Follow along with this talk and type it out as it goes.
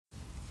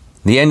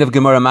The end of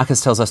Gemara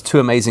Makkas tells us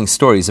two amazing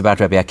stories about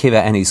Rabbi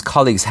Akivah and his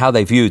colleagues, how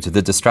they viewed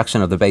the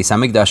destruction of the Beis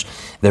Hamikdash,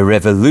 the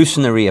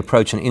revolutionary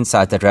approach and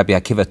insight that Rabbi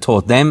Akivah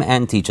taught them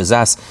and teaches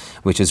us,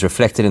 which is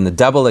reflected in the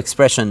double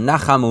expression,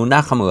 Nachamu,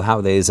 Nachamu,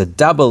 how there is a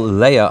double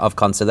layer of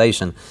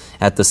consolation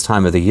at this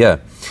time of the year.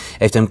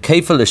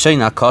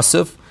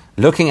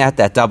 Looking at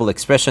that double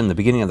expression, the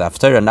beginning of the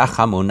Haftarah,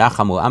 Nachamu,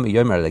 Nachamu, Ami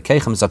Yomer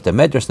Lekeichem, Zok the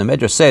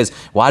Medrash says,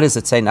 why does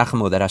it say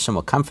Nachamu, that Hashem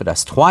will comfort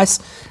us twice?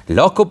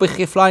 Loko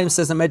b'chiflayim,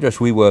 says the Medrash,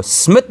 we were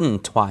smitten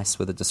twice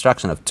with the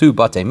destruction of two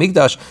Batei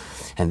Migdash,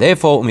 and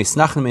therefore,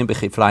 umisnachnim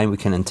b'chiflayim, we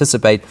can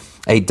anticipate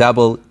a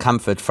double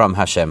comfort from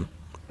Hashem.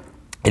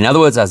 In other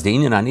words, as the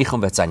Inyan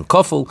Anichum Vetzayin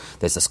Kofel,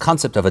 there's this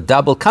concept of a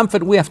double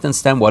comfort. We have to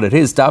understand what it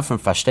is. Dav from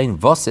Fashtein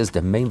Vos is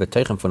the main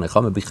V'teichen von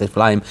Nachamu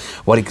b'chiflayim.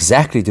 What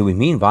exactly do we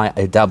mean by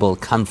a double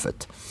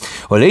comfort?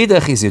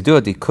 Oleidach is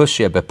Yedur di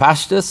Kushya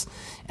bepashtus.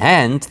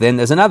 And then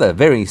there's another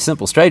very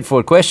simple,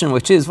 straightforward question,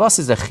 which is, Vos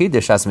is a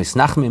chidush as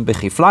misnachmim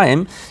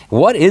b'chiflayim?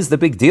 What is the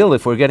big deal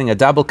if we're getting a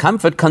double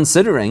comfort,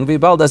 considering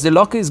V'bal as the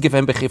Loki is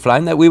given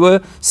b'chiflayim that we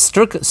were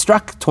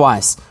struck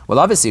twice? Well,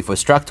 obviously, if we're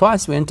struck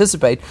twice, we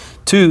anticipate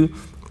two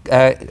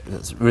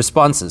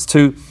responses,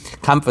 two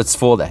comforts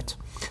for that.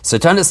 So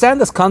to understand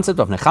this concept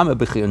of Nachamu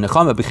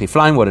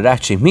b'chiflayim, what it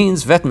actually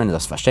means, we're going to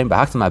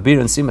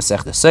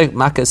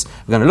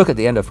look at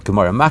the end of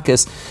Gemara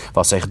Makkas,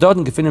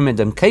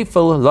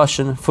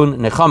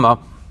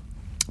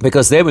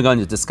 because there we're going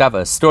to discover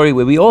a story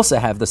where we also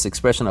have this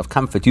expression of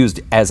comfort used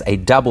as a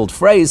doubled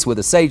phrase, where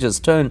the sages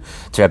turn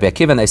to Rabbi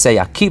Akivah and they say,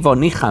 Akiva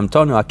nicham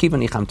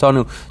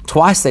tonu.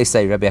 Twice they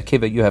say, Rabbi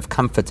Akivah, you have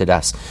comforted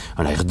us.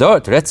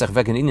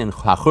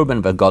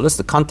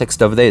 The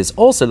context over there is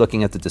also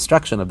looking at the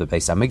destruction of the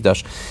Beis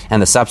Hamikdash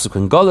and the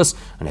subsequent Golus.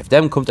 And if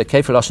them come to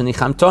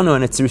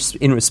and it's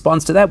in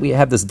response to that, we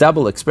have this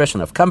double expression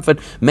of comfort.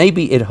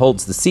 Maybe it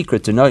holds the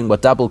secret to knowing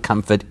what double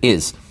comfort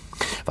is.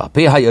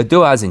 Especially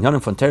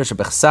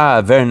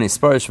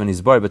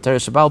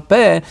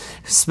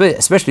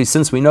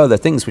since we know that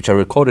things which are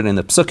recorded in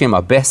the Psukim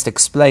are best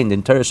explained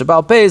in Teresh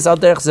Baal Peh.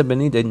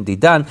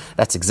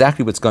 That's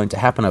exactly what's going to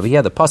happen over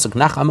here. The pasuk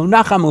Nachamu,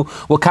 Nachamu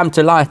will come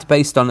to light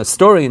based on a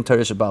story in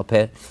Teresh Baal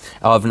Peh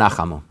of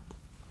Nachamu.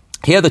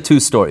 Here are the two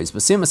stories.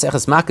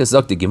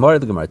 The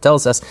Gemara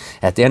tells us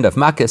at the end of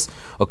Makkas,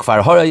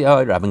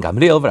 Rabbi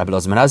Gamliel, Rabbi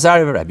Elazar ben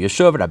Azariah, Rabbi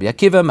Yeshua, Rabbi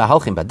Akivah,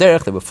 Mahalchim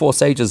Baderech. There were four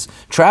sages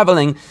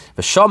traveling.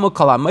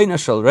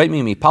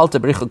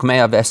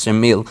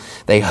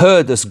 They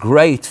heard this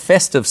great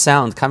festive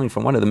sound coming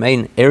from one of the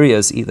main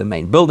areas, either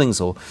main buildings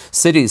or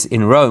cities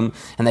in Rome,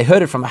 and they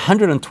heard it from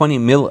 120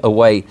 mil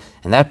away,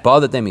 and that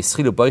bothered them.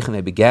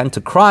 They began to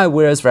cry,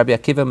 whereas Rabbi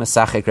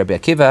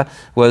Akivah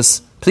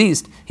was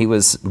pleased. He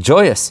was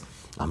joyous.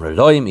 So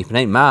they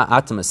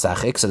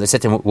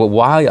said to him, well,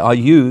 why are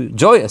you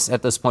joyous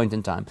at this point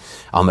in time? He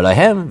said,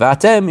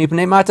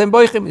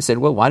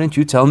 well, why don't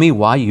you tell me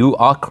why you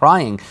are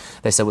crying?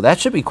 They said, well, that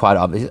should be quite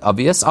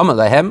obvious.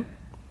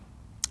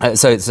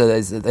 So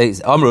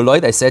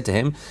they said to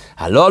him,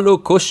 and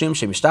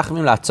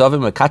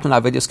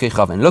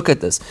look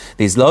at this,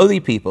 these lowly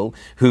people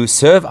who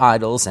serve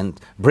idols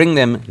and bring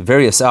them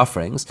various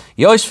offerings,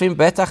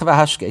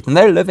 and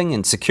they're living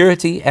in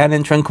security and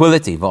in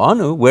tranquility,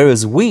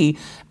 whereas we,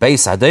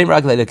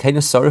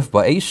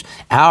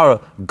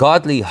 our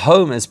godly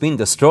home has been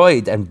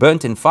destroyed and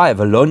burnt in fire.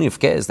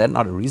 Is that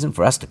not a reason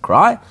for us to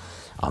cry?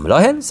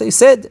 So he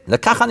said,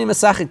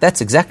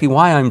 that's exactly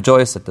why I'm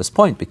joyous at this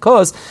point,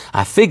 because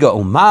I figure,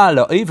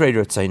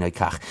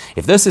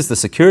 if this is the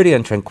security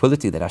and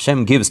tranquility that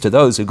Hashem gives to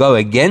those who go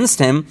against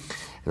Him,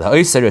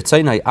 can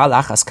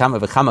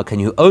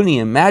you only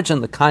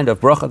imagine the kind of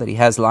bracha that He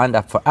has lined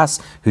up for us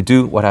who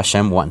do what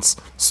Hashem wants?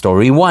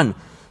 Story 1.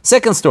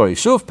 Second story,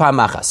 Shuv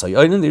Pa'amachas.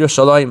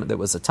 There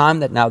was a time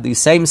that now these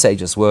same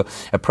sages were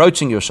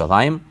approaching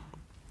Yerushalayim.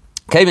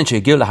 When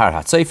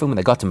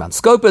they got to Mount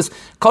Scopus,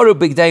 Koru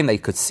Big Dame, they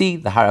could see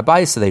the Har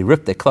HaBayis, so they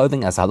ripped their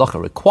clothing as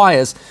halacha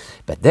requires.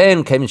 But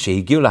then, when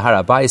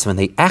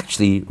they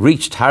actually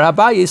reached Har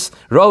HaBayis,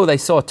 they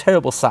saw a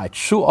terrible sight.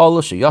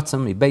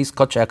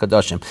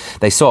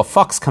 They saw a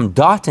fox come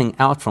darting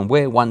out from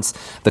where once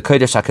the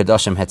Kodesh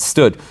HaKadoshim had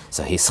stood.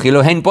 So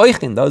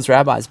those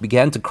rabbis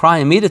began to cry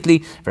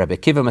immediately. Rabbi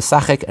Akivah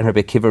Masachik and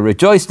Rabbi Akivah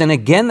rejoiced. And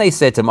again they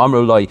said to him,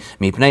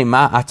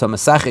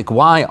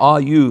 why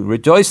are you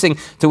rejoicing?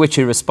 To which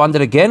he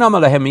responded again,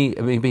 why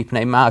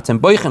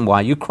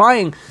are you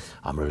crying?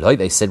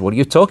 They said, what are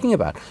you talking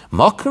about? This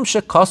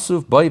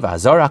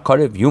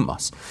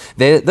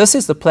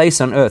is the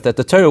place on earth that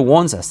the Torah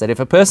warns us that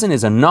if a person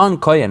is a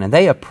non-Kohen and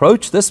they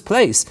approach this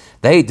place,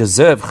 they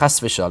deserve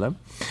chas v'shalom.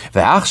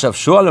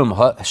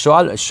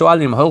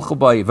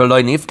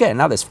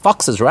 Now there's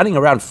foxes running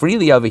around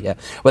freely over here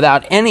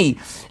without any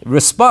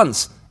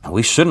response, and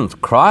we shouldn't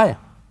cry.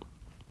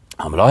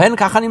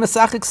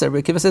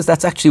 Akiva says,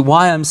 that's actually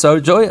why I'm so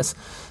joyous.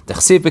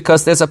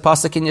 Because there's a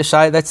pasuk in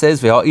Yeshaya that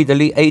says, that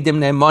Yeshaya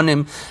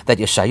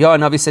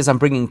Navi says, I'm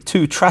bringing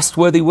two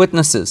trustworthy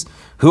witnesses.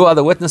 Who are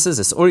the witnesses?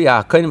 It's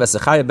Uriah HaKohen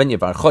Zechariah ben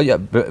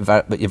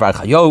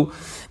Yevarchayo.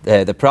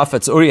 the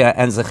prophets Uriah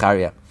and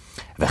Zechariah.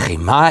 Well,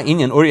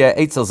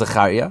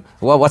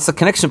 what's the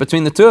connection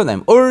between the two of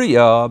them?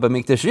 Uriah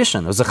b'mikdash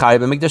Rishon, or Zechariah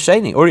b'mikdash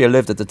Sheni. Uriah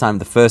lived at the time of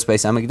the first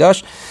Beis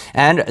Hamikdash,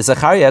 and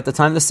Zechariah at the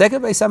time of the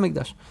second Beis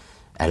Hamikdash.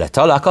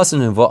 Therefore,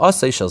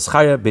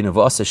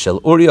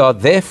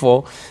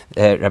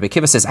 Rabbi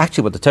Akivah says,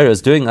 actually what the Torah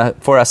is doing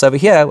for us over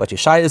here, what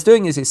Yeshaya is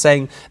doing is he's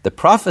saying the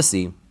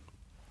prophecy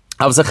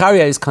of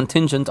Zechariah is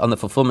contingent on the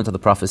fulfillment of the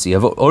prophecy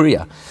of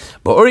Uriah.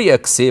 But Uriah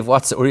ksiv,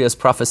 what's Uriah's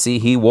prophecy?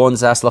 He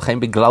warns us, he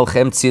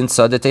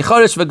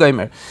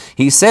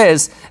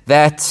says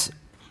that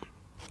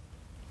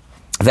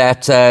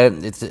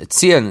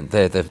Tzion,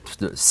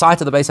 the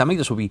site of the Beis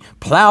Hamikdash, will be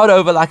plowed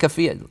over like a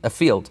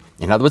field.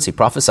 In other words, he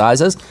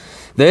prophesies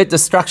the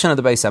destruction of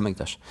the Beis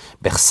Hamikdash.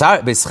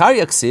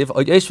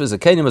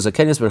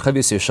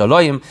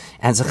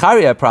 And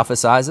Zechariah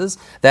prophesies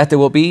that there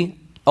will be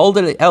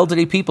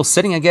elderly people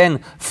sitting again,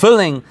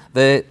 filling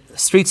the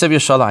streets of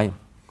Yerushalayim.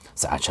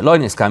 Says Rabbi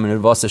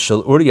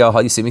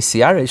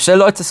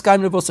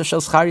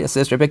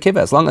Akivah,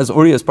 as long as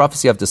Uriah's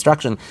prophecy of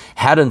destruction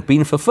hadn't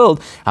been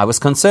fulfilled, I was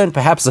concerned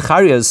perhaps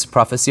Zechariah's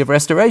prophecy of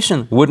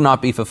restoration would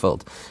not be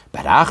fulfilled.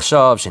 But now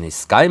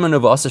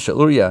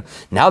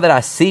that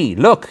I see,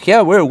 look,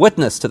 here we're a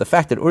witness to the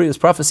fact that Uriah's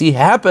prophecy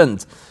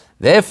happened.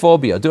 Therefore,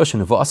 we can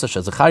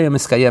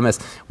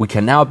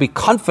now be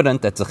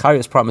confident that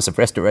Zechariah's promise of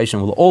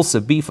restoration will also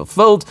be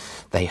fulfilled.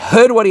 They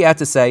heard what he had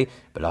to say,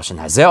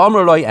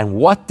 and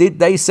what did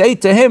they say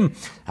to him?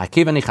 Rabbi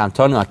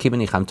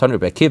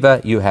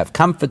Akivah, you have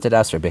comforted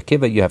us. Rabbi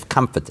Akivah, you have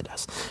comforted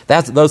us.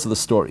 Those are the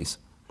stories.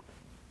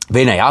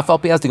 Now,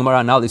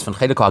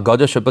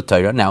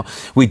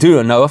 we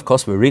do know, of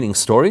course, we're reading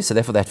stories, so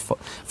therefore that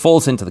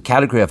falls into the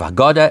category of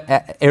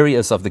Haggadah,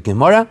 areas of the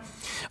Gemara.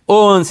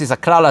 Generally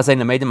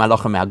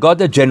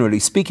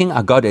speaking,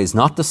 Haggadah is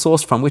not the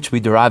source from which we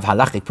derive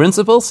halachic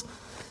principles.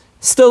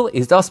 Still,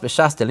 is das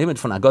b'shas the limit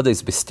from Haggadah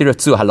is b'stira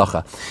zu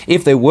halacha.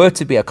 If there were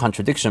to be a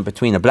contradiction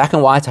between a black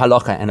and white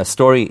halacha and a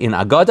story in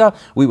Haggadah,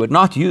 we would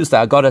not use the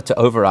Haggadah to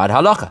override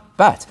halacha.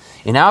 But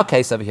in our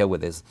case over here, where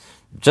there's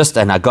just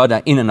an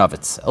Haggadah in and of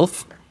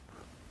itself,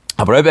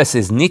 Abrobes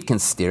is nitkin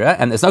stira,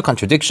 and there's no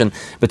contradiction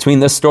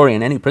between this story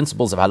and any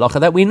principles of halacha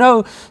that we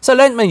know. So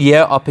let me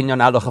hear opinion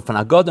halacha from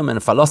Haggadah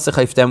and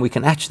philosophy. Then we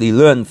can actually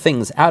learn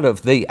things out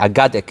of the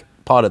Haggadic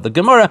part of the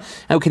Gemara,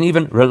 and we can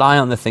even rely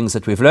on the things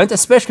that we've learned,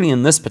 especially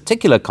in this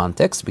particular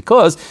context,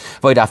 because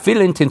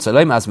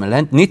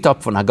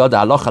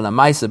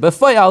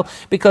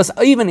because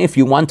even if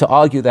you want to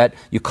argue that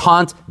you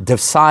can't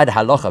decide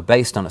halacha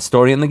based on a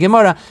story in the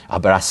Gemara,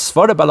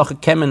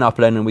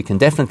 and we can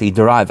definitely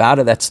derive out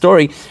of that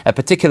story a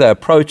particular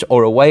approach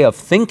or a way of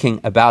thinking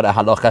about a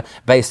halacha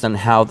based on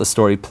how the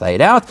story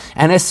played out,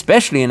 and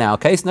especially in our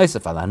case, we're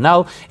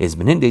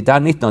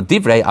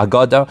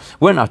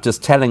not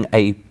just telling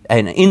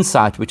an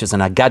insight which is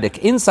an Haggadic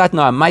insight.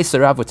 No, a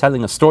Ma'aser Rav, we're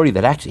telling a story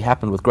that actually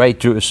happened with great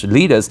Jewish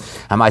leaders,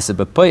 a Ma'aser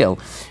B'Poel.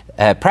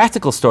 A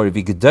practical story,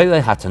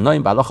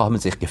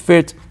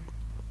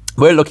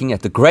 we're looking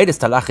at the greatest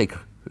halachic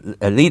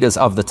leaders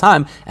of the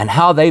time and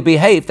how they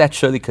behaved. That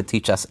surely could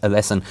teach us a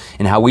lesson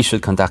in how we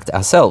should conduct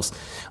ourselves.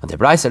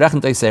 Especially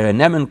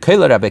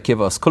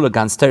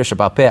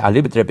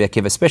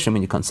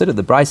when you consider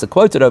the Brisa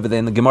quoted over there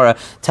in the Gemara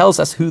tells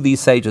us who these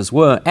sages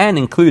were and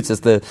includes as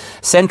the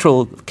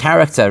central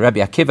character Rabbi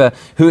Akivah,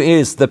 who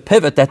is the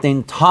pivot that the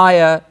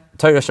entire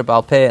Torah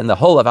Shebaal Peh and the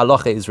whole of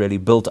halacha is really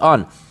built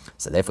on.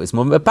 So therefore, it's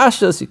more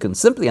pashtus. You can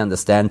simply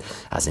understand,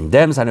 as in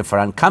dem seine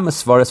voran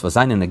kamas voras was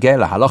eine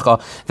negela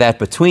halacha, that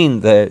between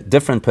the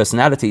different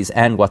personalities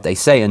and what they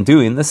say and do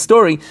in this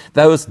story,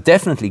 those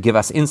definitely give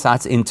us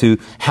insights into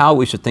how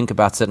we should think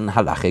about certain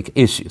halachic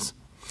issues.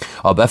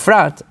 Aber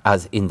frat,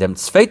 as in dem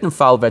zweiten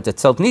Fall wird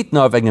erzählt nicht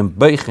nur wegen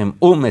Beichim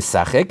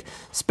Mesachik,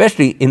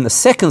 especially in the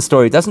second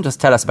story, it doesn't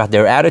just tell us about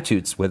their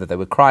attitudes, whether they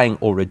were crying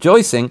or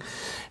rejoicing,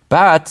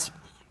 but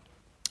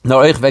we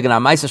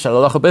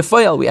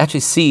actually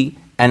see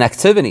an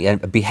activity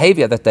and a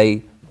behavior that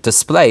they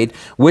displayed,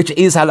 which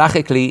is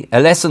halachically a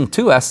lesson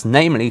to us,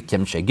 namely,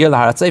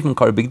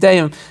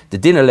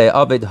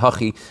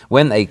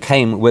 when they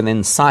came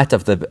within sight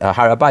of the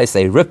Harabais,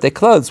 they ripped their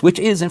clothes, which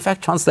is in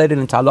fact translated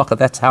into halacha.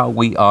 That's how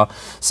we are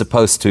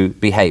supposed to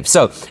behave.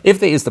 So, if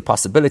there is the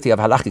possibility of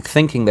halachic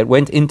thinking that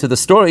went into the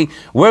story,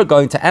 we're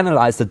going to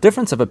analyze the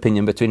difference of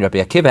opinion between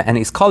Rabbi Akivah and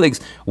his colleagues.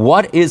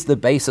 What is the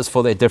basis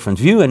for their different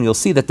view? And you'll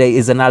see that there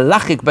is an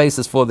halachic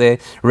basis for their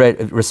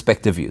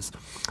respective views.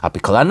 So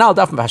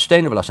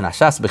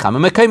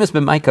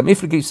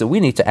we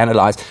need to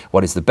analyze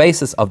what is the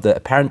basis of the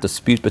apparent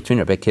dispute between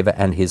Rabbi Akivah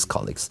and his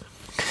colleagues.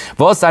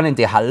 Not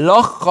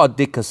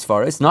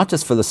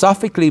just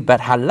philosophically,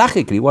 but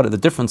halachically, what are the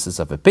differences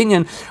of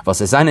opinion? How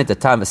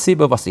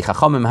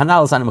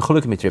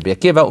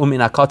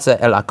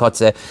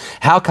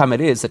come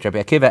it is that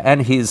Rabbi Akivah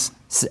and his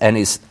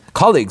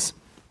colleagues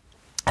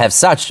have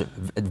such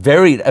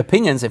varied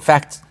opinions, in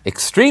fact,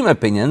 extreme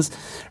opinions,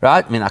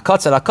 right? Because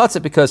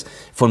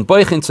from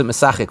boichin to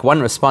mesachik,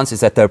 one response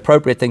is that the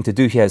appropriate thing to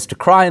do here is to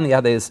cry, and the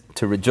other is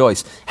to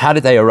rejoice. How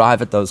did they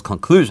arrive at those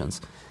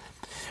conclusions?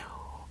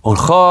 Even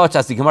though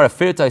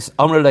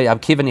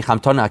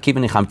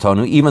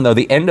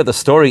the end of the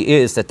story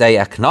is that they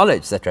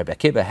acknowledge that Rabbi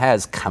Akivah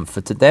has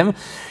comforted them,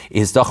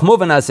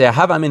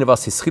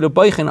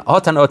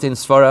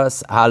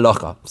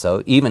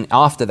 so even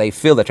after they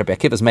feel that Rabbi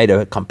Akivah has made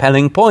a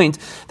compelling point,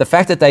 the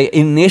fact that they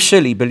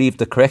initially believed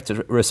the correct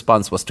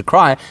response was to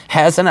cry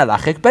has an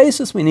halachic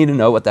basis. We need to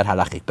know what that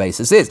halachic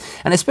basis is.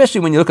 And especially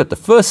when you look at the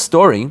first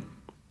story,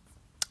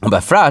 in the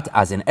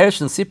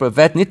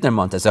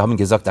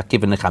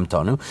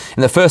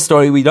first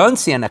story, we don't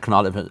see an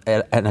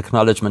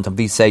acknowledgement of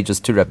these sages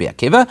to Rabbi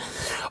Akivah.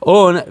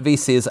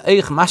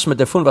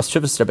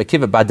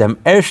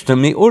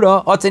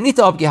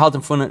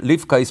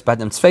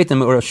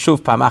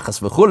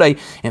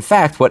 In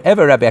fact,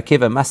 whatever Rabbi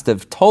Akivah must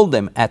have told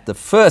them at the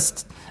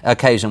first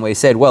occasion where he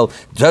said, well,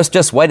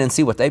 just wait and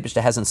see what the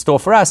Eibishter has in store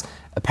for us,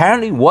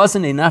 apparently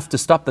wasn't enough to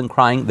stop them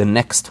crying the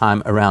next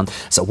time around.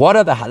 So what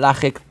are the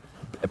halachic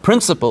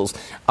principles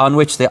on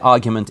which the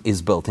argument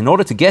is built? In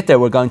order to get there,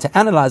 we're going to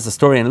analyze the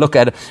story and look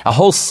at a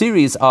whole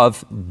series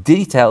of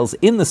details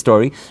in the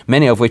story,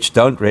 many of which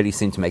don't really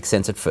seem to make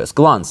sense at first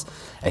glance.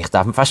 Here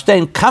are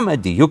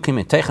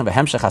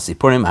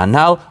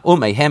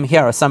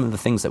some of the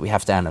things that we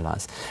have to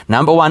analyze.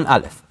 Number one,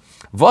 Aleph.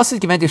 Why is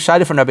Rabbi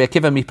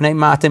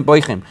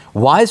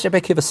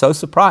Akivah so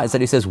surprised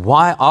that he says,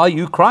 why are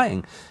you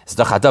crying?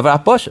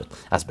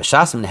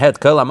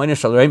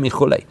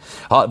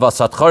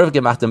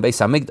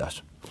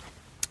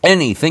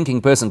 Any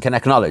thinking person can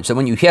acknowledge that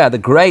when you hear the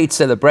great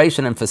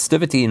celebration and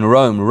festivity in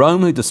Rome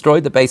who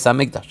destroyed the Beis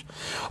Hamikdash,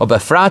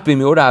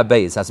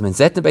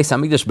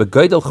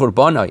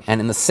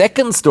 and in the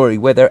second story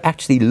where they're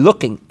actually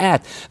looking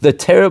at the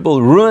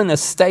terrible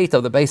ruinous state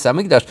of the Beis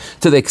Hamikdash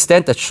to the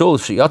extent that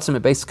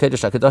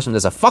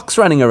there's a fox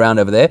running around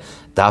over there,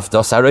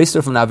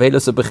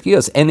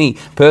 any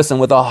person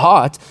with a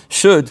heart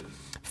should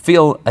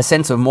feel a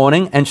sense of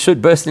mourning and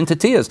should burst into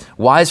tears.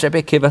 Why is Rabbi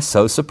Akivah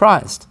so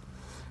surprised?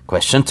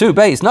 Question 2,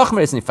 Beis,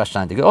 Nachmer is nicht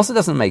verstandig. It also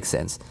doesn't make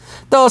sense.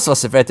 When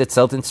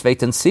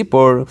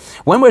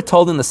we're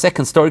told in the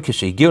second story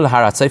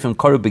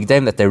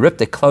that they ripped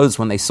their clothes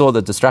when they saw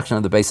the destruction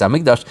of the Beis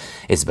Hamikdash,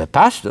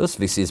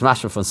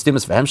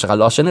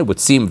 it would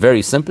seem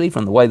very simply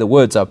from the way the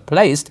words are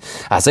placed,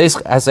 it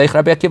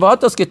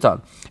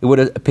would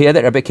appear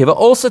that Rabbi Akivah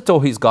also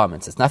tore his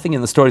garments. There's nothing in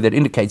the story that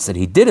indicates that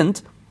he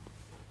didn't.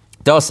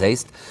 That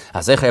implies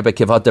that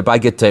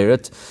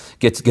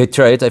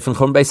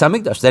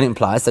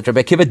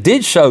Rabbi Akivah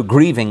did show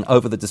grieving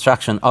over the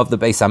destruction of the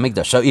Beis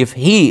Hamikdash. So if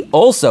he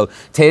also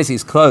tears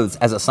his clothes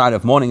as a sign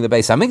of mourning the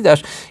Beis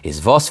Hamikdash,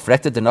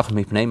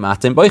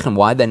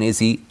 why then is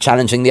he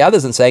challenging the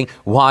others and saying,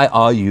 why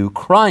are you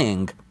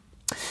crying?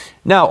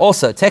 Now,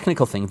 also,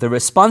 technical thing, the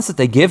response that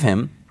they give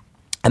him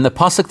and the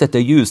pasuk that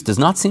they use does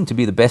not seem to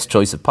be the best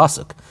choice of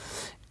pasuk.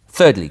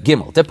 Thirdly,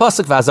 Gimel, the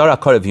pasuk v'azara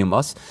korev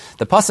yumos,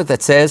 the pasuk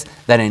that says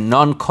that a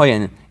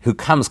non-kohen who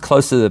comes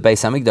close to the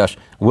Beis Hamikdash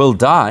will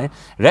die,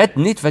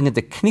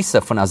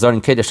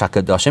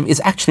 is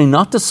actually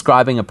not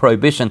describing a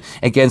prohibition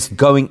against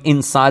going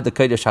inside the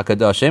Kodesh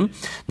HaKadoshim.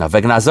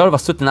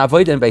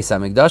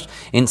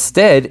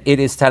 Instead, it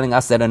is telling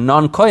us that a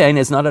non-Kohen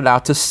is not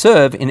allowed to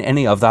serve in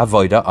any of the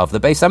Avodah of the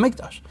Beis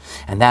Hamikdash.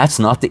 And that's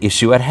not the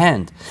issue at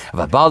hand.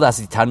 If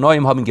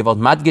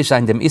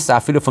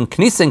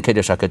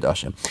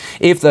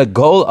the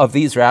goal of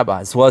these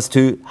rabbis was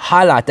to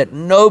highlight that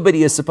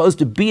nobody is supposed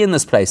to be in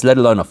this place, let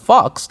alone a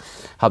fox,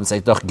 they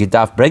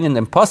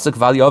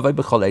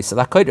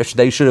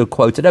should have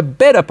quoted a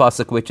better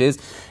pasuk, which is,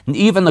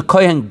 even the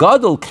Kohen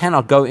Gadol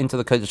cannot go into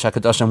the Kodesh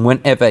HaKadoshim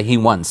whenever he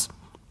wants.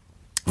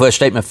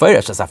 That's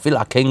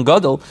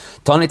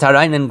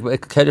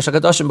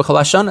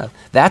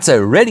a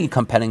already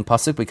compelling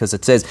pasuk because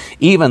it says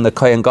even the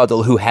Kohen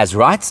Gadol who has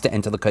rights to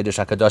enter the Kodesh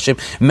HaKadoshim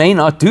may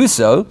not do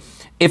so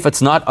if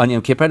it's not on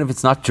Yom Kippur and if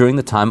it's not during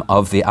the time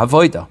of the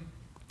Avodah.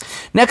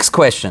 Next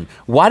question.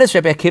 Why does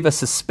Rabbi Akivah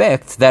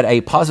suspect that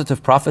a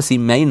positive prophecy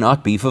may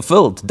not be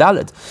fulfilled?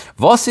 Dalet.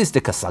 Was is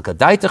the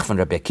kasagadaitach from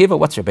Rabbi Akivah?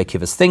 What's Rabbi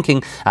Akivah's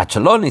thinking? I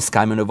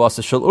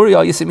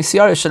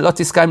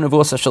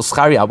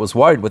was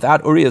worried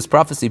without Uriah's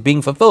prophecy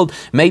being fulfilled,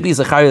 maybe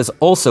Zechariah's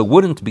also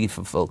wouldn't be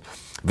fulfilled.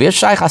 How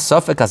could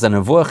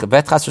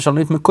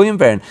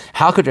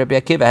Rabbi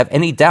Akivah have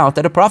any doubt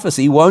that a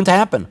prophecy won't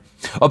happen?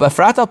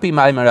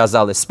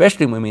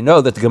 Especially when we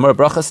know that the Gemara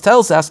Brachas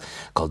tells us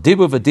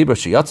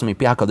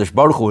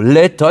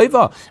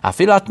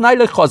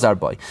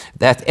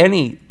that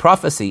any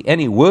prophecy,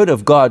 any word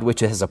of God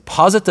which has a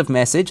positive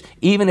message,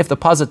 even if the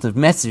positive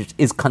message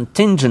is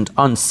contingent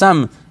on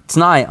some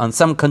t'nai, on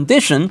some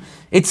condition,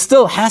 it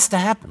still has to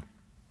happen.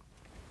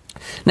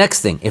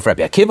 Next thing, if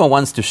Rabbi Akivah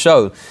wants to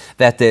show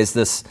that there's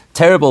this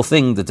terrible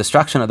thing, the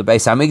destruction of the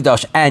Beis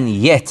HaMikdash, and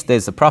yet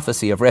there's a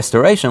prophecy of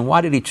restoration,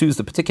 why did he choose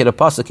the particular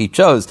pasuk he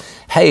chose?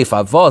 Hey, if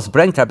Avos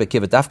brengt Rabbi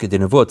Akivah dafka de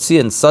nevuot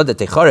tzion sodet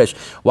techoresh,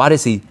 why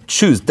does he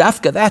choose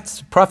dafka?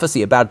 That's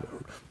prophecy about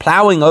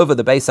plowing over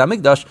the Beis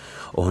HaMikdash.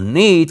 Or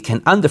need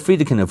can under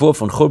Friedrich Nevuah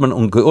von Churban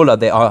und Geula.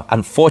 There are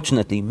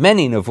unfortunately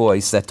many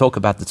nevuahs that talk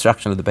about the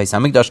destruction of the Beis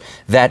HaMikdash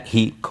that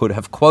he could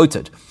have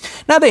quoted.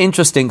 Now the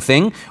interesting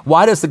thing,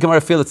 why does the Gemara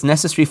feel it's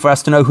necessary for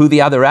us to know who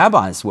the other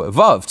rabbis were?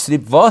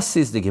 Was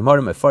is the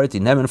Gemara meforti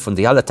nemen von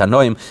the alle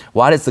Tanoim?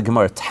 Why does the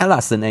Gemara tell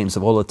us the names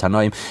of all the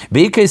Tanoim?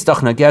 Because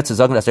doch nager zu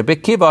sagen, dass Rabbi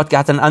Akivah hat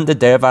gatten under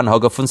der van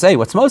Hoga von Sei.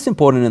 What's most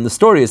important in the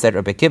story is that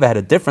Rabbi Akivah had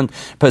a different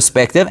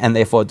perspective and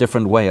therefore a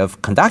different way of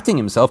conducting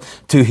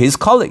himself to his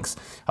colleagues.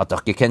 So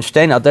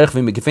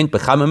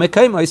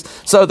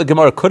the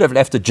Gemara could have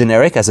left it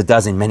generic, as it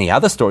does in many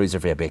other stories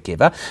of Rabbi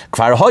Akivah.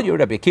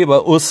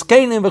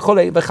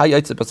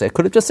 It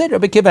could have just said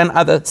Rabbi Akivah and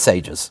other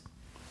sages.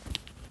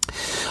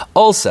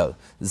 Also,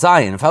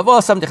 Zion. Why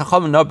were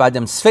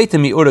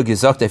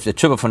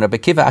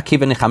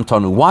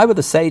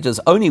the sages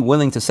only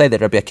willing to say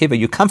that Rabbi Akivah,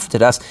 you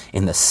comforted us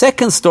in the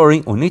second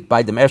story, unit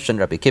by the Mershan?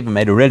 Rabbi Akivah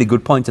made a really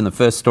good point in the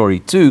first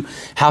story too.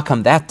 How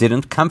come that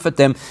didn't comfort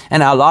them?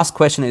 And our last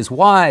question is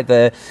why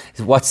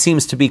what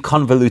seems to be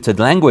convoluted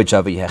language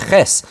over here.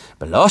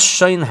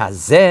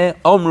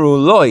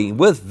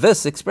 With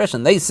this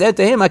expression, they said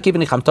to him, that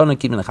Akivah,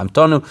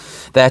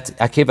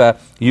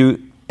 you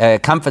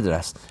comforted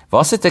us.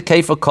 Firstly,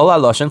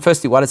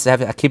 why does it have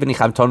Akivah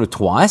nichamtonu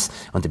twice?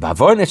 And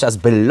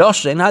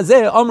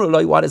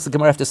why does the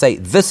Gemara have to say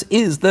this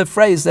is the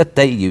phrase that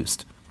they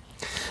used?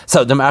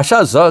 So the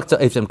Maharsha sagt,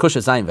 if dem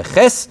kusha zayin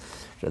v'ches,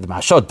 the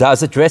Maharsha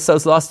does address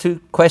those last two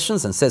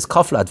questions and says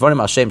kofla advarim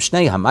al shem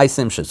shnei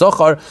hamaisim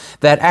shezochar,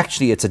 that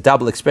actually it's a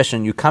double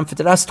expression. You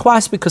comforted us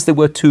twice because there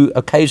were two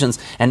occasions,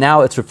 and now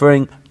it's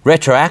referring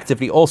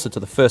retroactively also to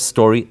the first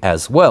story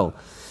as well.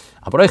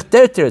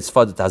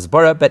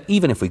 But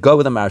even if we go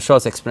with the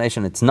Maharsha's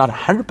explanation, it's not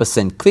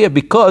 100% clear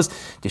because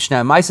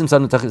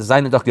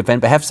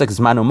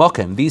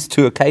these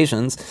two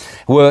occasions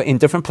were in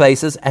different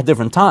places at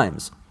different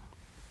times.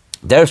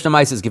 The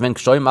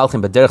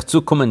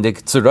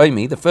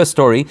first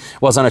story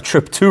was on a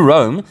trip to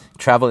Rome.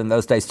 Travel in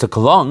those days took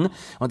long.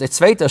 And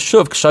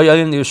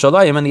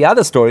the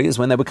other story is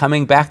when they were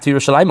coming back to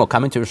Yerushalayim or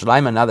coming to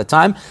Yerushalayim another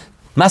time.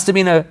 Must have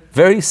been a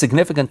very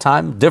significant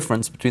time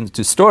difference between the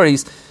two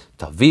stories.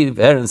 How could the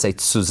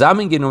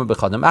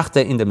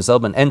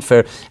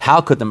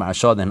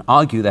Maharsha then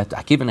argue that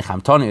Akivah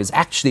nichamtonu is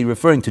actually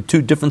referring to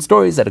two different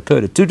stories that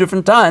occurred at two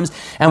different times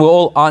and were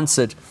all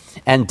answered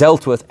and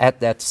dealt with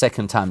at that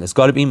second time? There's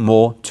got to be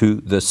more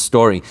to the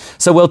story.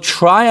 So we'll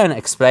try and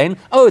explain.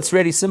 It's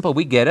really simple.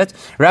 We get it.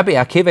 Rabbi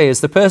Akivah is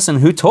the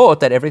person who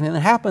taught that everything that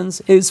happens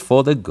is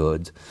for the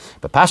good.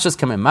 But Pashas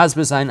kamen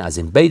mazber sein, as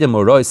in beide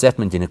moroi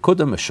setmen die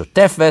nekuda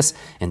meshutefes,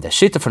 in der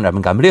Shitta von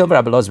Rabbi Gamliel,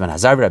 Rabbi Loz ben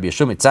Hazar, Rabbi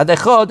Yeshua mitzad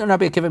echad, and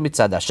Rabbi Akivah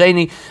mitzad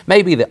hasheni.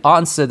 Maybe the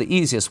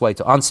easiest way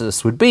to answer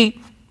this would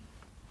be,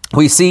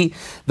 we see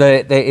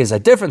that there is a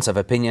difference of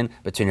opinion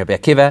between Rabbi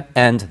Akivah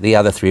and the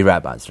other three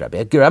rabbis.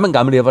 It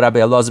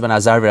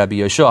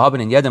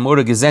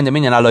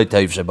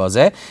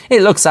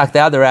looks like the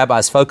other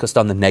rabbis focused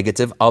on the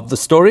negative of the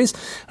stories,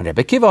 and whereas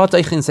Rabbi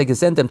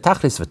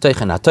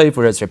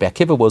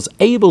Akivah was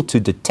able to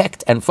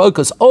detect and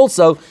focus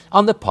also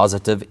on the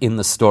positive in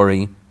the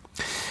story.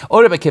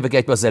 Or Rabbi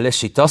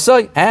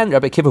Akivah and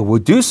Rabbi Akivah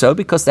would do so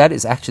because that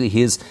is actually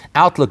his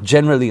outlook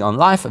generally on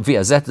life. As we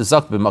know,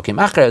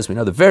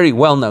 the very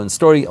well-known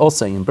story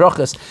also in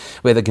Brochus,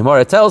 where the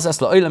Gemara tells us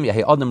that Rabbi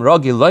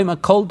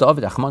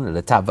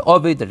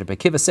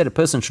Akivah said a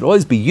person should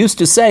always be used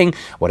to saying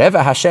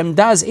whatever Hashem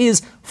does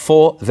is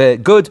for the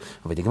good.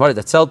 The Gemara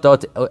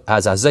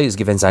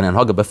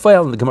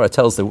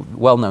tells the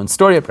well-known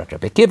story about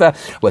Rabbi Akivah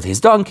with his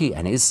donkey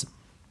and his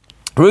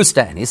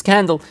rooster and his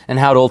candle, and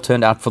how it all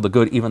turned out for the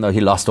good, even though he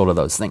lost all of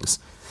those things.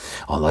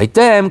 Now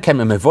that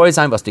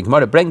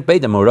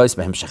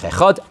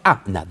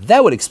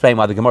would explain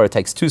why the Gemara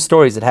takes two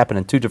stories that happen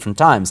in two different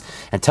times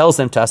and tells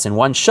them to us in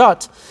one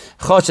shot,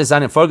 even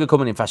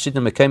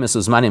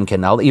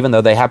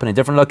though they happen in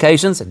different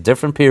locations at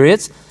different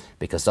periods.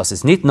 Because das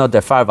ist nicht nur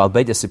der Fall, weil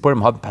beide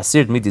Sipurim haben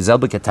passiert mit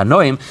dieselbe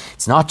Tanoim.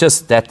 It's not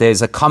just that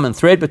there's a common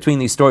thread between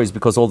these stories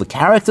because all the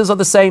characters are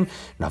the same.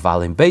 But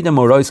maybe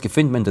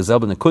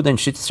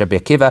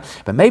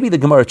the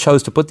Gemara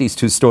chose to put these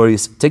two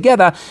stories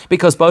together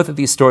because both of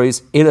these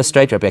stories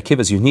illustrate Rabbi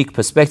Akivah's unique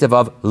perspective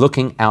of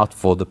looking out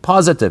for the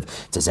positive.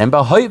 To tell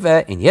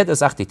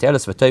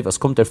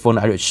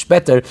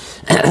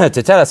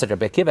us that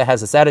Rabbi Akivah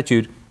has this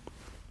attitude,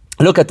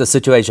 look at the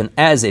situation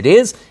as it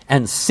is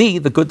and see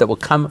the good that will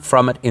come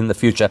from it in the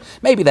future.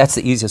 Maybe that's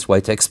the easiest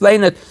way to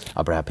explain it.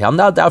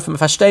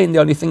 The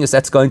only thing is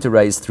that's going to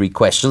raise three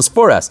questions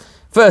for us.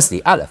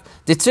 Firstly, Aleph,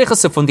 if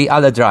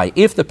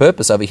the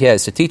purpose over here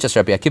is to teach us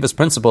Rabbi Akivah's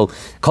principle,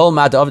 Kol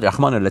Mad Ovid,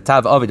 Rachmana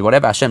Letav Ovid,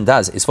 whatever Hashem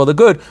does is for the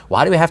good,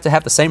 why do we have to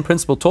have the same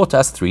principle taught to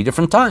us 3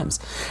 different times?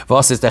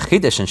 What is the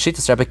Chiddush and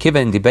Shittas Rabbi Akivah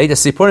in debate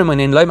Sipurim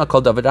when in Loima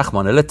Kol David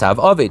Rachmana Letav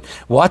Ovid?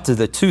 What do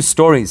the 2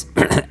 stories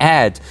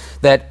add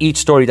that each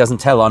story doesn't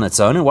tell on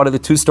its own, and what do the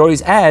 2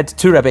 stories add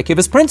to Rabbi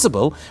Akivah's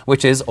principle,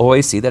 which is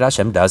always see that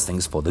Hashem does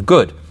things for the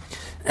good?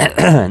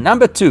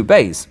 Number 2,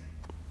 Beis.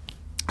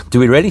 Do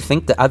we really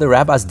think that other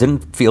rabbis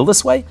didn't feel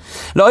this way? Is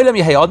a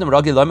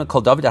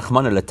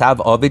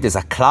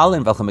klal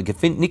in welchem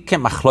gefindt nicht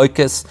kein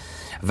machloikes.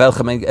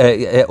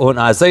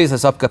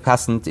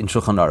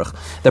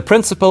 The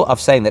principle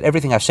of saying that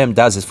everything Hashem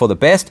does is for the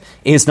best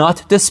is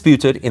not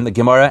disputed in the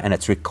Gemara, and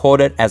it's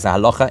recorded as a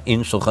halacha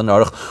in Shulchan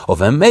Aruch.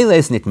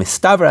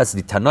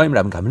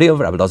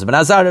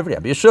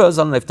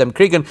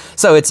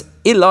 So it's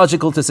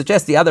illogical to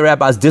suggest the other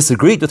rabbis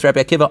disagreed with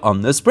Rabbi Akivah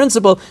on this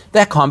principle.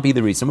 That can't be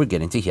the reason we're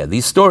getting to hear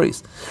these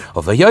stories.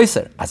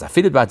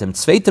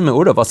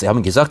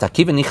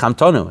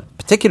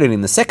 Particularly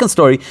in the second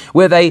story,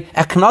 where they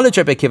acknowledge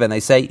Rabbi Akivah and they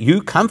say,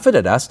 you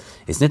comforted us.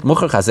 Just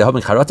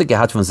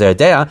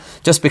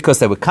because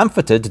they were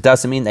comforted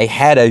doesn't mean they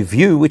had a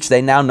view which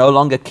they now no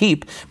longer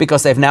keep,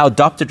 because they've now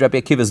adopted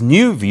Rabbi Akivah's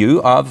new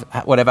view of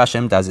whatever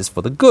Hashem does is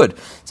for the good.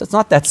 So it's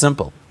not that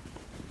simple.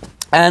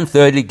 And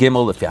thirdly,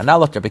 Gimel,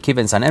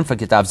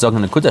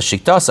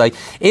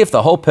 if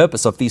the whole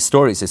purpose of these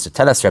stories is to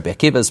tell us Rabbi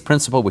Akivah's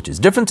principle, which is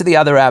different to the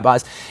other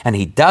rabbis, and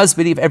he does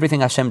believe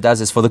everything Hashem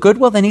does is for the good,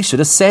 well, then he should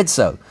have said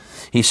so.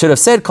 He should have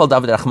said, Kol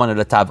David Rachmana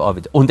Letav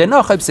Ovid. And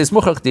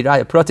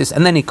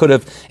then he could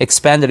have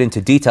expanded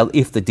into detail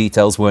if the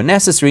details were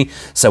necessary.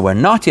 So we're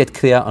not yet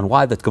clear on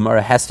why that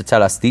Gemara has to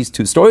tell us these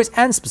 2 stories,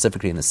 and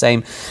specifically in the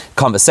same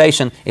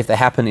conversation, if they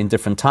happen in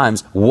different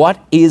times. What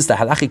is the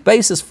halachic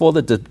basis for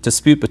the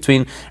dispute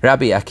between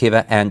Rabbi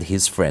Akivah and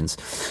his friends?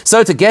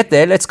 So to get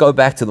there, let's go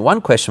back to the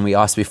one question we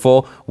asked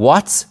before. Why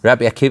is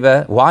Rabbi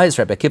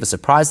Akivah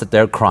surprised that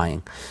they're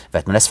crying?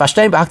 Let's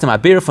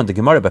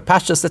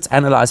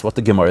analyze what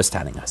the Gemara is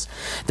telling us.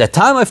 The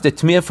time of the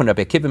Tmir from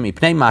Rabbi Akivah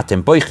Mipnei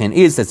Matem Boichin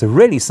is, there's a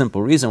really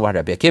simple reason why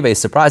Rabbi Akivah is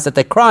surprised that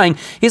they're crying.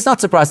 He's not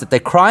surprised that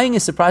they're crying,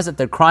 he's surprised that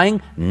they're crying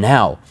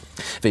now.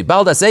 If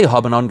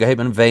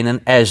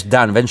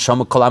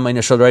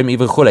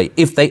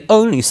they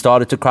only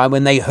started to cry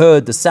when they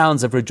heard the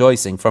sounds of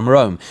rejoicing from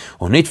Rome,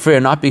 or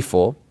not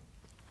before,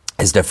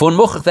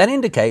 that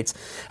indicates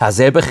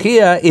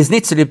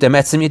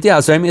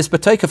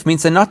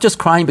means they're not just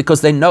crying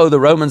because they know the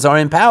Romans are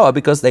in power,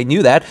 because they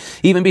knew that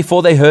even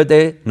before they heard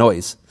their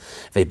noise.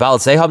 They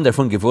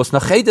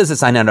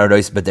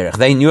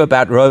knew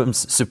about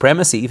Rome's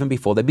supremacy even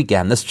before they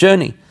began this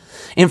journey.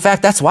 In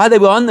fact, that's why they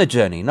were on the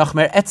journey.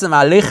 The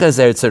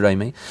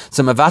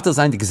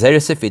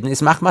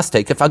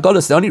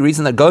only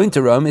reason they're going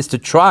to Rome is to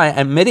try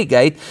and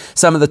mitigate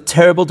some of the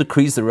terrible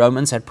decrees the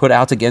Romans had put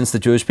out against the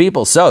Jewish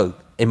people. So,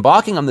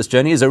 embarking on this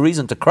journey is a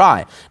reason to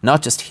cry,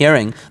 not just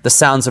hearing the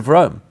sounds of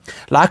Rome.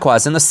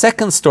 Likewise, in the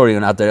second story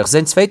on Aderech,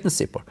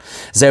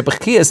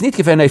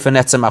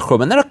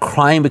 and they're not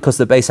crying because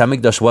the Beis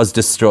Hamikdash was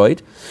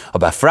destroyed,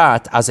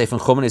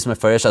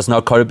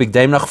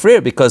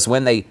 because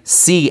when they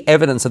see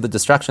evidence of the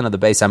destruction of the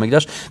Beis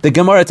Hamikdash, the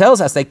Gemara tells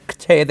us they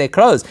tear their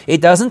clothes.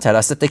 It doesn't tell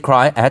us that they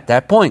cry at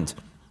that point.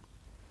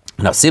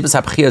 Now, something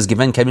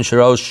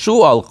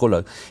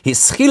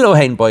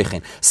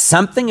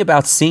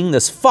about seeing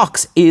this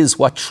fox is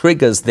what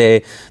triggers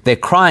their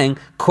crying.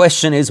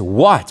 Question is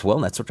what? Well,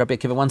 that's what Rabbi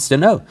Akivah wants to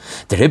know.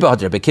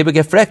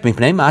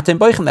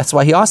 That's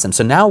why he asked them.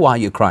 So now why are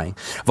you crying?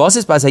 What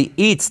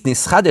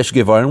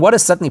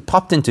has suddenly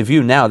popped into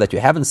view now that you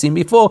haven't seen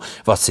before?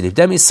 Which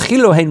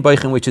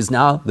is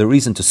now the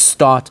reason to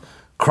start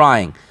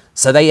crying.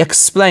 So they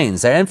explain.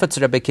 Their emphasis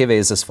to Rabbi Akivah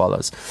is as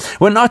follows.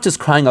 We're not just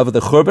crying over the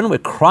Churban, we're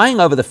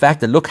crying over the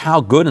fact that look how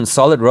good and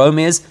solid Rome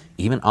is,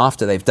 even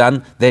after they've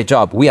done their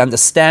job. We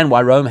understand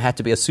why Rome had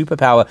to be a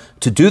superpower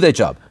to do their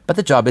job, but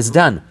the job is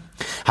done.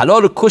 When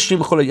they're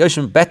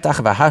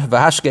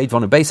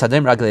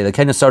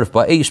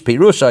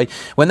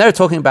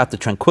talking about the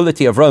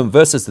tranquility of Rome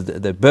versus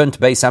the burnt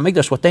Beis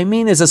Hamikdash, what they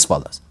mean is as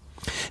follows.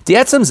 Die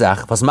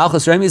Etzem was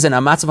Malchus Rome is in a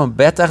matter von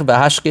Betach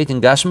v'hashkeit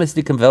in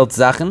Gashmetikem Welt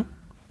Sachen.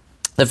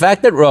 The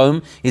fact that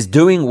Rome is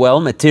doing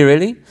well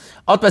materially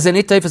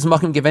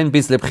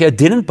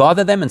didn't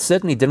bother them and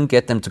certainly didn't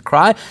get them to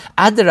cry.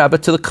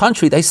 Adarabah, to the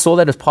contrary, they saw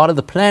that as part of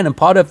the plan and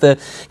part of the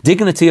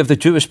dignity of the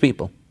Jewish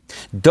people.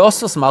 To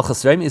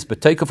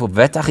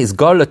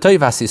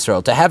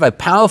have a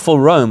powerful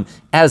Rome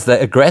as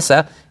the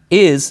aggressor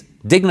is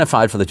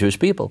dignified for the Jewish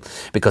people,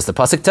 because the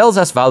pasuk tells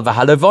us that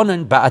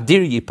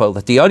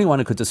the only one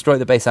who could destroy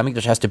the Beis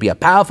Hamikdash has to be a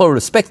powerful,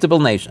 respectable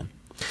nation.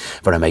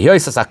 For in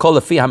halachic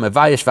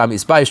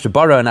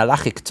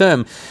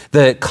term,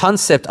 the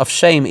concept of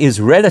shame is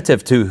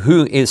relative to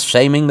who is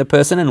shaming the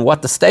person and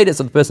what the status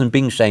of the person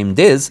being shamed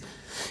is.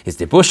 When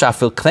the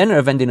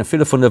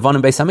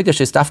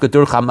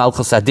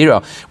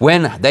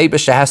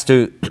Eibusha has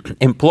to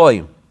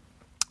employ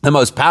the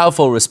most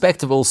powerful,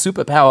 respectable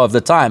superpower of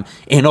the time,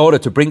 in order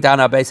to bring down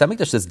our Beis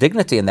HaMikdash. There's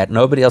dignity in that.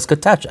 Nobody else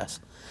could touch us.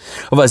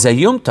 That's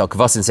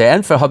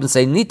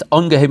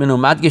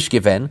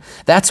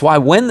why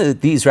when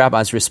these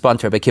rabbis respond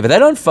to Rabbi Akivah, they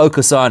don't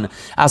focus on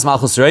as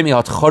Malchus Romi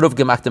hat Chorov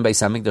gemacht in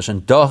Beis HaMikdash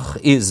and doch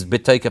is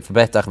betoikef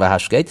betach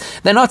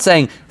v'hashkeit. They're not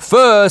saying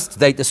first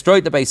they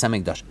destroyed the Beis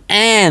HaMikdash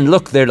and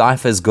look, their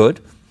life is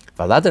good.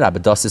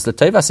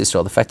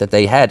 The fact that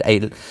they had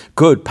a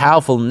good,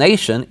 powerful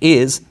nation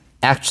is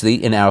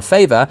actually in our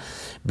favor,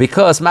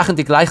 because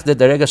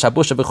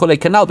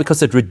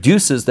it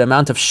reduces the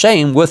amount of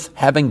shame with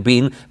having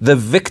been the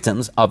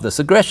victims of this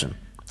aggression.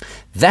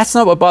 That's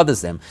not what bothers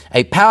them.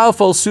 A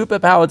powerful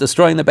superpower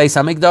destroying the Beis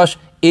HaMikdash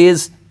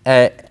is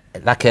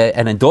like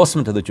an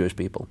endorsement of the Jewish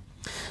people.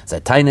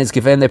 Seit Taina is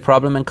given their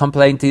problem and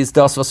complaint is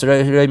das was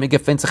Rome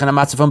gefindt sich in a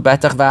matze von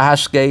betach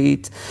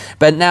v'hashkeit.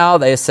 But now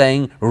they are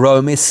saying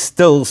Rome is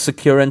still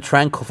secure and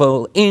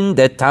tranquil in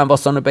the time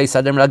was on the Beis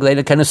Hadam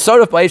Ragleina kind of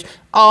sort of place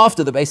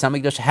after the Beis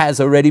HaMikdash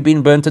has already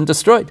been burnt and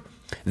destroyed.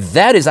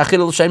 That is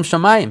Achilul Shem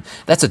Shamayim.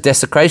 That's a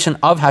desecration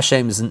of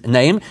Hashem's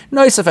name,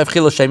 Noisef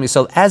Achilul Shem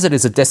Yisrael, as it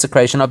is a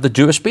desecration of the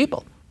Jewish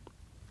people.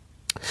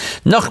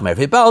 Especially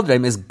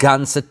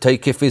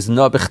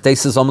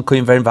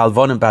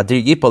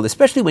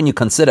when you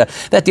consider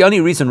that the only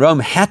reason Rome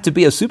had to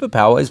be a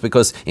superpower is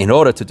because in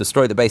order to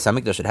destroy the Beis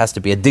HaMikdash it has to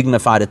be a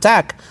dignified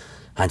attack.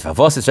 When the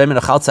Beis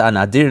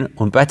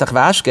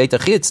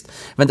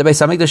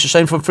HaMikdash is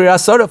shown from Free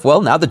Asorov,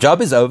 well, now the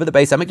job is over, the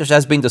Beis HaMikdash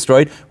has been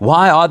destroyed.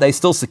 Why are they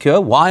still secure?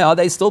 Why are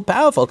they still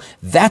powerful?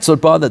 That's what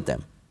bothered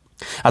them.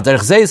 And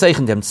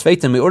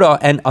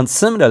on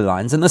similar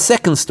lines in the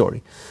second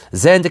story, they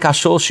see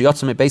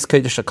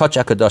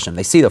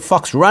the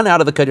fox run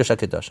out of the Kodesh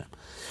HaKadoshim.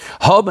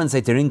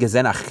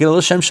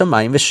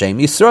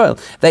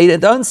 They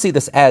don't see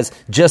this as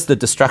just the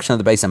destruction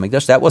of the Beis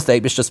HaMikdash. That was the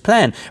Eibishter's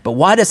plan. But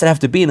why does it have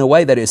to be in a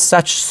way that is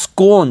such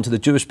scorn to the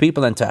Jewish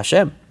people and to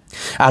Hashem?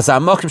 As a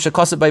mokim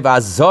shekosed by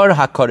v'azor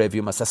hakorev,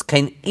 you must as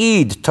kein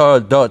id tor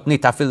dort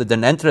nit afil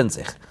den entren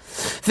sich.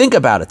 Think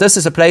about it. This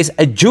is a place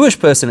a Jewish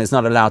person is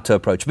not allowed to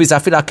approach. Even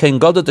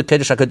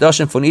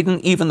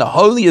the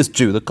holiest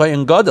Jew, the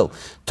Kohen Gadol,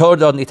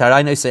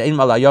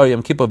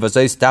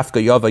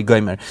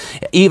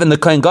 even the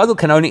Kohen Gadol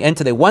can only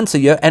enter there once a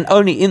year and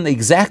only in the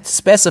exact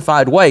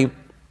specified way,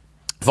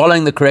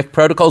 following the correct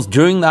protocols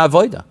during the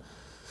Avodah.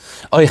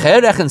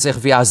 That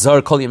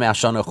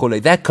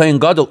Kohen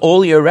Gadol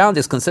all year round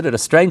is considered a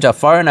stranger, a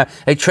foreigner,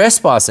 a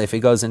trespasser if he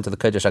goes into the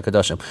Kodesh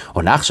HaKadoshim.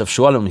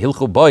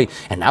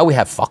 And now we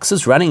have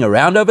foxes running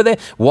around over there.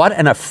 What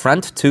an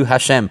affront to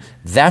Hashem.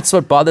 That's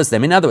what bothers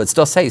them. In other words,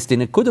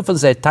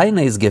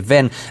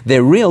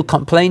 their real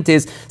complaint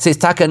is,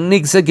 yes,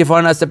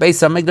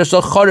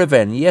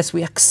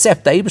 we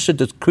accept the Eibusha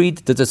decreed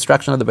the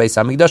destruction of the Beis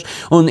HaMikdash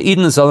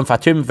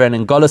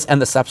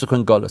and the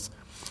subsequent Golus.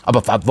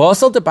 But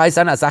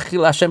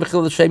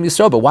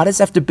why does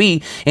it have to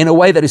be in a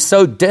way that is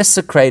so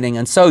desecrating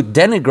and so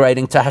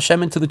denigrating to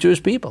Hashem and to the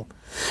Jewish people?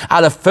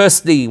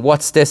 Firstly,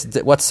 what's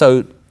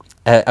so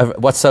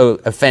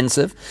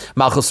offensive?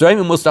 Why do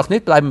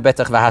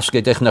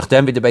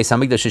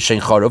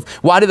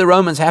the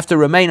Romans have to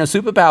remain a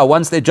superpower?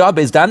 Once their job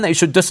is done, they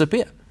should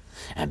disappear.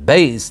 And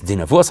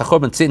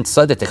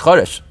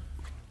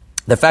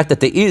the fact that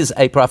there is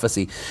a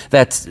prophecy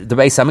that the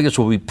Beis HaMikdash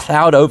will be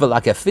plowed over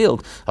like a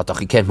field, it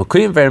could have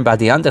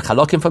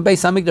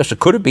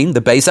been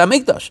the Beis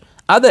HaMikdash,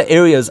 other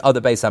areas of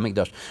the Beis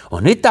HaMikdash.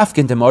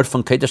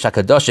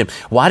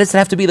 Why does it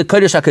have to be the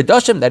Kodesh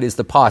HaKadoshim that is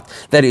the part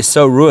that is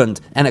so ruined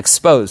and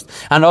exposed?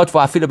 A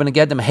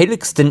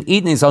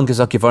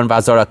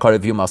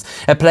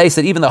place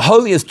that even the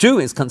holiest Jew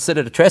is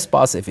considered a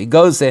trespasser if he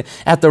goes there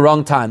at the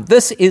wrong time.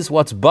 This is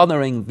what's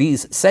bothering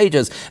these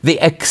sages, the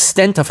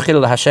extent of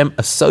Chilul Hashem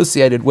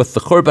associated with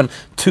the Churban,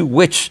 to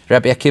which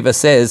Rabbi Akivah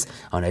says,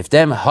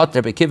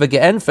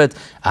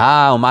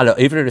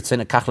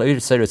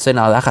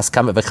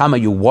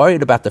 you're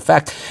worried about the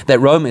fact that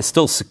Rome is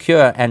still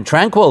secure and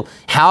tranquil.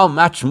 How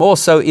much more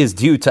so is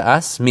due to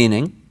us,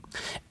 meaning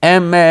you're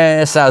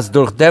right.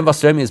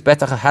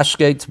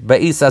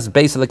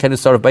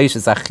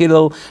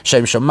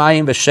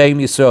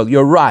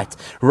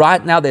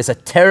 Right now there's a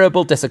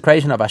terrible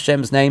desecration of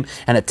Hashem's name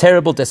and a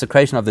terrible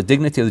desecration of the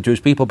dignity of the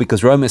Jewish people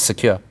because Rome is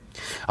secure.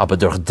 But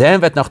the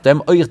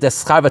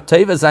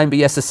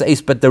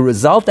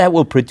result that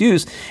will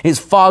produce is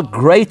far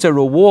greater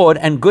reward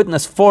and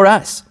goodness for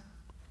us.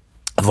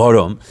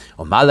 Because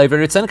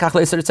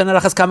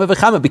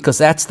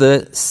that's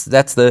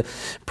the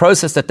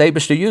process that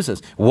Eibishter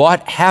uses.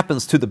 What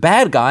happens to the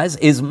bad guys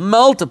is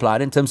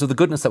multiplied in terms of the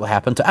goodness that will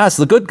happen to us,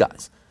 the good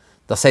guys.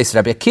 Das heißt,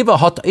 Rabbi Akivah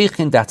hat euch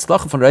in der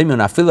Tzlache von Rome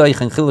und afil euch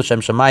in Chilul Shem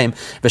Shamayim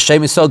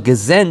v'Shem Yisrael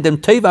gesehen dem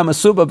Teva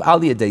Mesubab al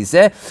Yedei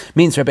Zeh,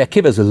 means Rabbi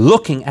Akivah is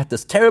looking at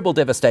this terrible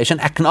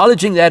devastation,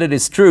 acknowledging that it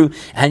is true,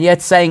 and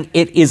yet saying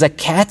it is a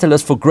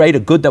catalyst for greater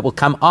good that will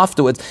come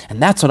afterwards, and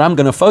that's what I'm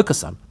going to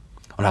focus on.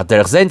 Und hat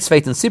der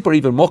zweiten Sipur,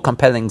 even more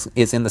compelling,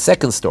 is in the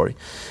second story.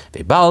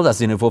 Wie bald, als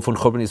die Nevuah von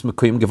Churban ist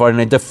Mekuyim geworden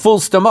in der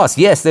vollste Maß.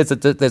 Yes,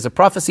 there's a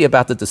prophecy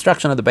about the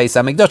destruction of the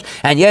Beis HaMikdash,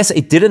 and yes,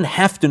 it didn't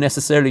have to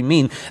necessarily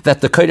mean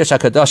that the Kodesh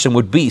HaKadoshim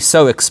would be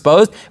so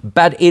exposed,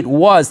 but it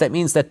was. That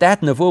means that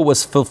Nevuah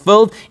was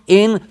fulfilled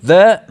in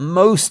the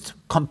most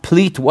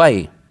complete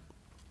way.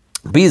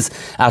 Evidence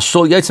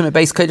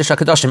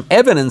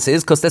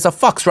is because there's a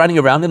fox running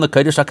around in the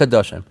Kodesh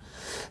HaKadoshim.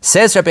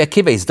 Says Rabbi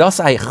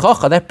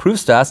Akivah, that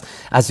proves to us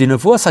as the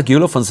Nevuah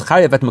Sagula from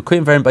Zechariah that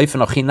Mekuyim verin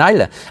b'ofen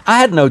ochinayla. I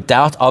had no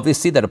doubt,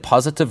 obviously, that a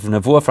positive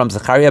Nevuah from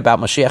Zechariah about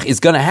Mashiach is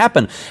going to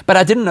happen, but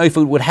I didn't know if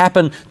it would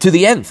happen to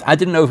the nth. I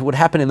didn't know if it would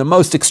happen in the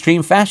most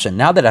extreme fashion.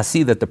 Now that I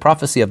see that the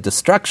prophecy of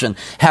destruction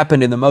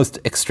happened in the most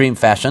extreme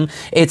fashion,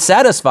 it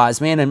satisfies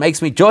me and it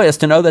makes me joyous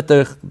to know that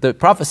the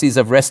prophecies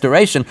of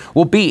restoration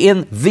will be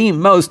in the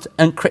most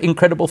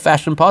incredible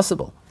fashion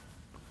possible.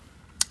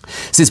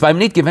 Since by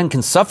not given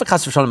can Suffolk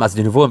as the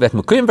Nevuah vet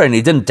Mekuyim and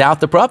he didn't doubt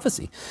the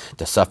prophecy.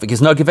 The Suffolk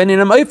is not given in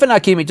a Ofen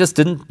Hakim, he just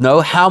didn't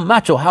know how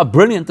much or how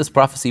brilliant this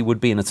prophecy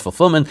would be in its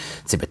fulfillment.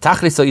 Rabbi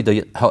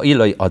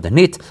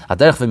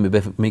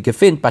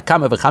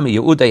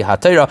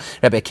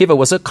Akivah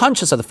was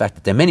conscious of the fact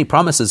that there are many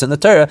promises in the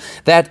Torah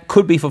that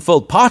could be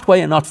fulfilled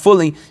partway and not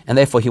fully, and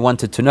therefore he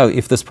wanted to know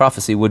if this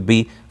prophecy would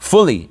be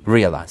fully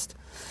realized.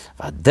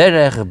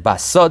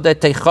 That's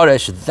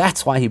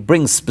why he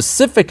brings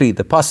specifically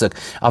the pasuk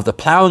of the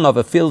plowing of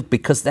a field,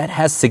 because that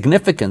has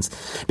significance.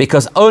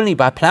 Because only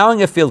by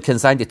plowing a field can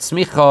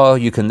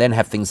you can then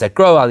have things that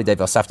grow, and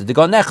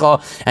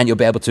you'll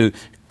be able to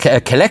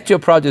collect your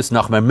produce,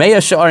 not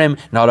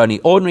only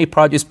ordinary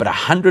produce, but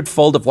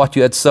 100-fold of what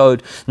you had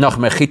sowed,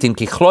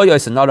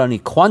 and not only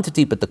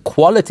quantity, but the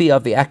quality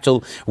of the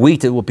actual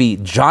wheat. It will be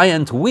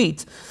giant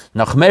wheat.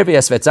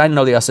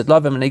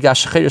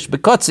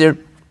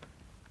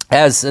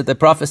 As the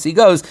prophecy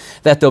goes,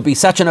 that there'll be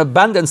such an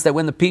abundance that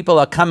when the people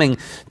are coming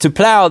to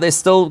plow, there's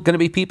still going to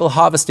be people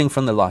harvesting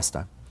from the last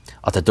time.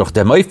 So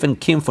when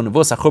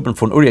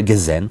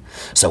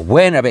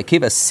Rabbi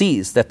Akivah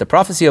sees that the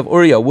prophecy of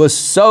Uriah was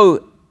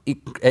so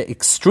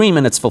extreme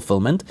in its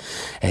fulfillment,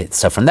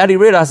 so from that he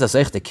realizes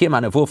that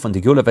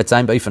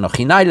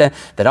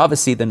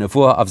obviously the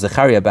Nevuah of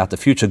Zechariah about the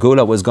future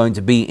Gula was going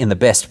to be in the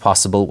best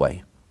possible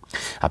way.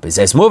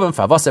 That's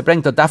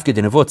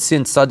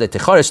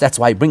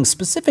why he brings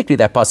specifically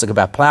that pasuk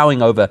about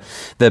plowing over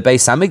the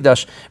Beis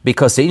HaMikdash,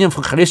 because the inyan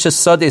from Charisha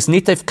Sode is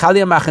nitev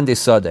kalia machen de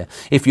Sode.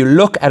 If you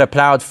look at a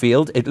plowed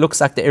field, it looks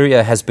like the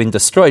area has been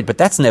destroyed, but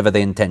that's never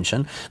the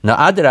intention. In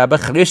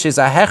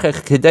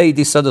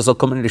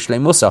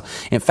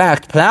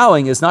fact,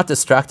 plowing is not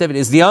destructive. It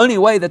is the only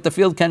way that the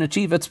field can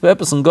achieve its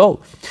purpose and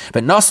goal.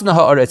 But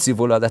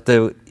that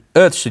the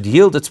earth should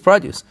yield its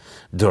produce.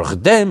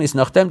 Only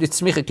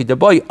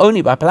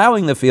by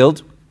plowing the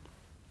field,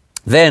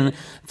 then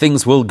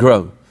things will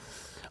grow.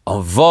 The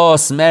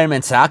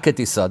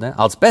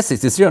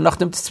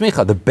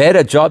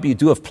better job you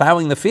do of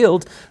plowing the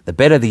field, the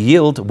better the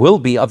yield will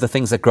be of the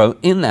things that grow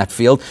in that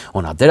field,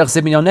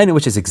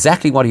 which is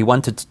exactly what he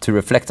wanted to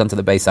reflect onto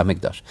the Beis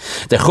HaMikdash.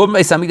 The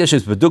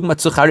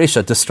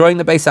destroying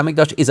the Beis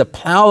HaMikdash is a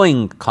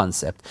plowing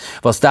concept,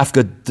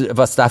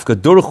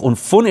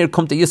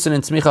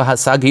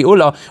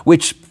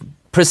 which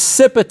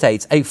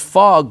precipitates a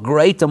far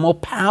greater, more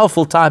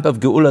powerful type of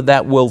Geula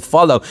that will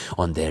follow.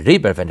 On the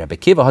Riber, when Rabbi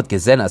Akivah had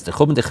gesehen, as the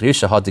Chum de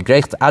Chrisha had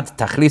gerecht ad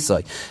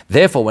tachlisoi.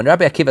 Therefore, when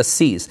Rabbi Akivah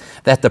sees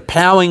that the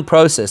plowing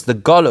process, the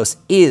Golos,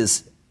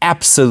 is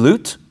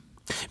absolute,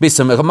 to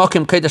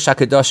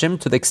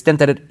the extent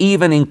that it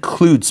even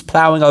includes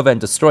plowing over and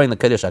destroying the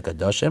Kodesh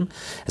HaKadoshim,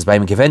 as by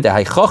him given the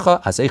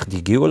Haichocha, as eich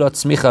di Geula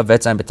tzmicha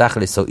vetzaim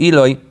betachlisoi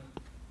iloi.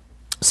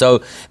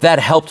 So that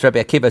helped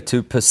Rabbi Akivah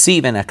to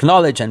perceive and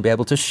acknowledge and be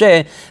able to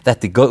share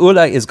that the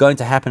Geula is going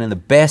to happen in the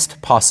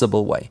best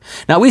possible way.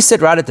 Now, we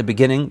said right at the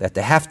beginning that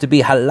there have to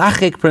be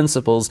halachic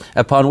principles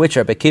upon which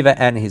Rabbi Akivah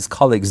and his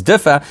colleagues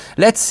differ.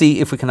 Let's see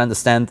if we can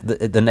understand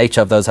the nature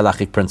of those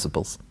halachic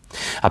principles.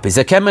 Let's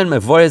understand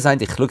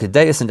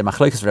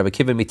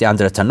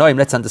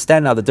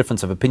now the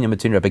difference of opinion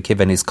between Rabbi Akivah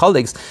and his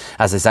colleagues.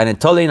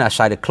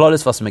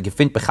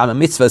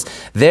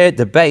 Their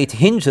debate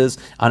hinges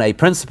on a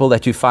principle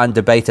that you find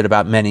debated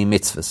about many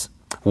mitzvahs.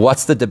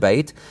 What's the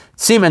debate?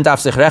 When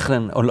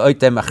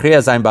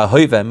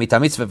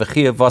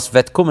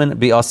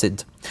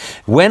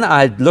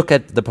I look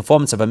at the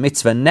performance of a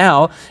mitzvah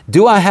now,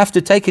 do I have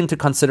to take into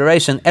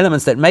consideration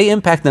elements that may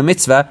impact the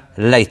mitzvah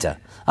later?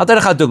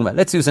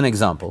 Let's use an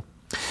example.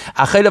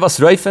 A person's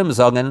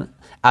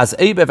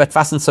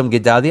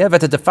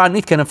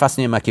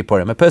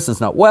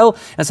not well,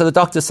 and so the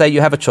doctors say you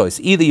have a choice.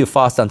 Either you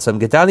fast on some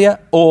Gedalia,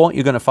 or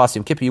you're going to fast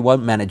Yom Kippur. You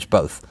won't manage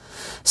both.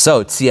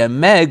 So, is this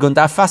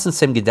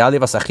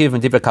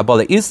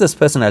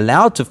person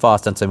allowed to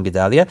fast on Tzem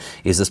Gedalia?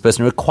 Is this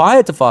person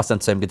required to fast on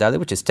Tzem Gedalia,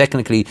 which is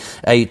technically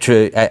a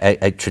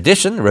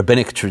tradition, a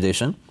rabbinic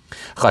tradition?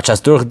 Because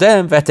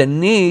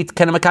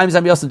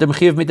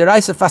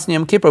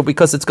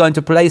it's going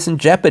to place in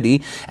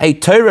jeopardy a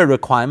Torah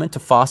requirement to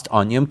fast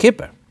on Yom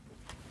Kippur.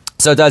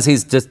 So does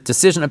his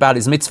decision about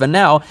his mitzvah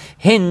now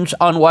hinge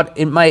on what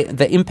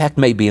the impact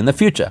may be in the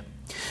future?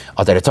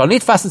 And of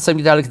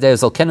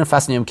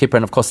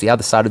course, the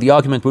other side of the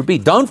argument would be,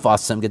 don't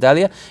fast Tzom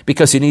Gedalia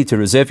because you need to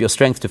reserve your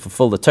strength to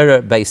fulfill the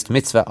Torah-based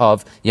mitzvah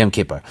of Yom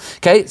Kippur.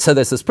 Okay, so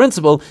there's this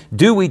principle: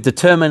 do we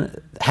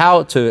determine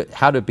how to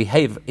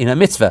behave in a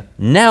mitzvah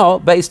now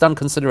based on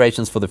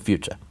considerations for the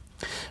future?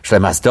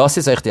 That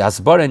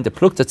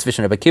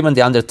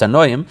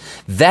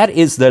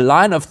is the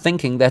line of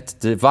thinking that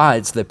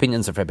divides the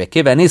opinions of Rabbi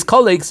Akivah and his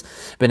colleagues.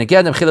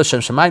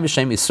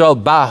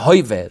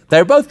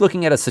 They're both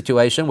looking at a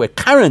situation where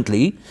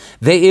currently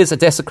there is a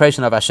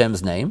desecration of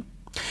Hashem's name.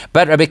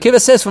 But Rabbi Akivah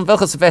says from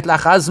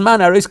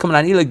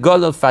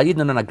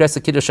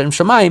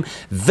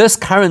this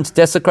current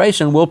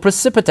desecration will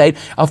precipitate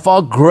a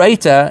far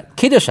greater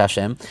Kiddush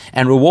Hashem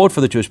and reward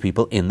for the Jewish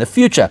people in the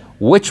future.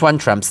 Which one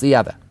trumps the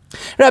other?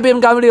 Rabbi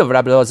Gamliel,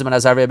 Rabbi Lozim and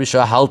Azariah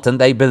Bishua Halton,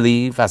 they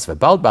believe the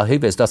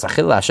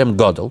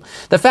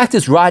fact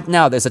is, right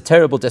now there's a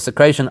terrible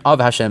desecration of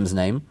Hashem's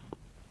name.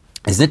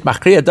 And the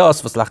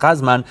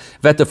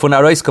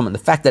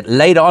fact that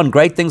later on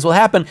great things will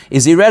happen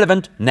is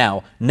irrelevant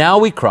now. Now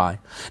we cry.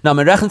 We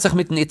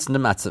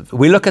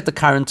look at the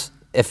current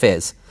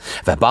affairs.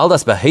 Right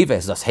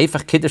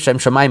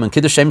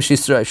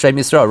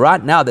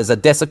now there's a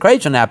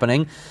desecration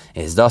happening.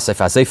 The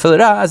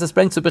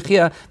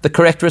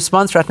correct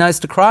response right now is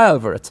to cry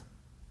over it.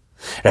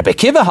 Rabbi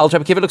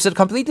Akivah looks at it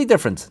completely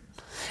different.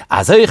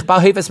 The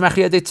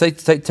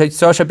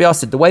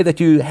way that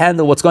you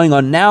handle what's going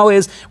on now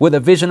is with a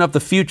vision of the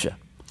future.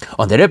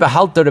 Und der Rebbe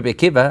halt der Rabbi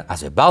Akivah,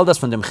 als bald das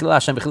von dem Chilul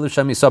Hashem b'Chilul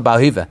Hashem Yisrael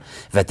ba'Ahiva,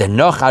 wird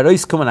noch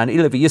herauskommen an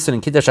Ile v'Yisrael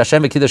in Kiddush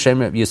Hashem v'Kiddush Hashem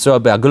Yisrael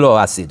ba'Aglo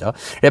Asido.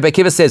 Rabbi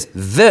Akivah says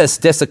this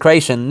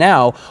desecration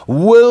now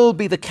will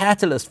be the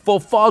catalyst for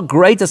far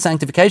greater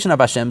sanctification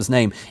of Hashem's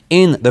name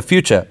in the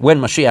future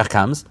when Mashiach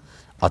comes.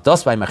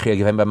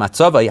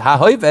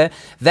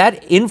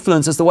 That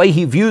influences the way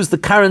he views the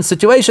current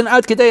situation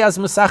to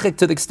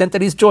the extent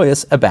that he's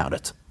joyous about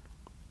it.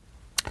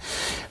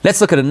 Let's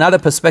look at another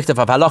perspective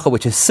of halacha,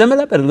 which is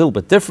similar but a little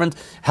bit different.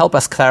 Help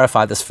us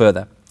clarify this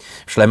further.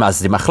 So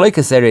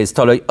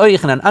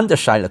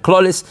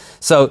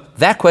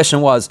that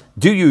question was,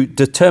 do you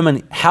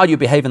determine how you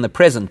behave in the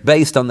present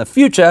based on the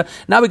future?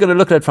 Now we're going to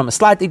look at it from a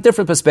slightly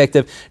different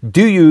perspective.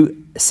 Do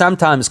you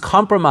sometimes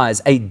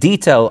compromise a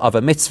detail of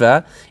a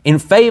mitzvah in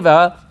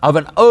favor of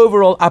an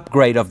overall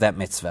upgrade of that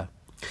mitzvah?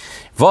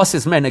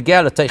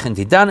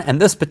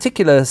 And this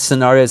particular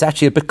scenario is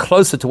actually a bit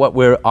closer to what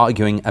we're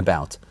arguing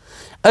about.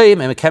 Let's say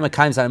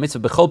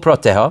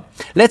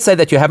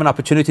that you have an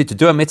opportunity to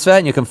do a mitzvah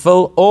and you can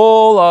fill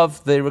all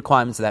of the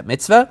requirements of that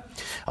mitzvah,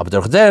 but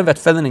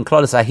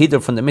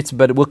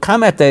it will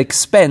come at the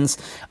expense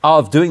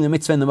of doing the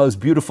mitzvah in the most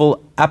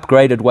beautiful,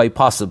 upgraded way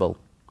possible.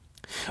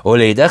 On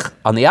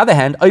the other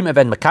hand,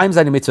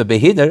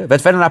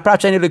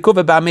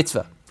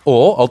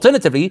 or,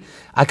 alternatively,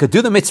 I could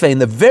do the mitzvah in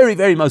the very,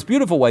 very most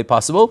beautiful way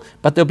possible,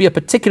 but there'll be a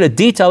particular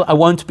detail I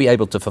won't be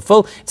able to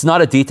fulfill. It's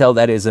not a detail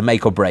that is a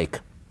make or break.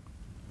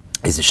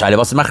 Is the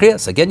Shabbos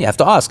machrias? So again, you have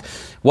to ask,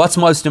 what's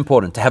most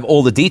important, to have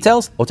all the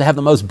details or to have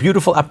the most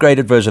beautiful,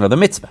 upgraded version of the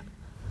mitzvah?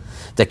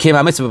 So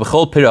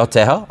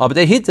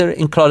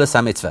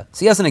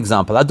here's an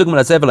example. It's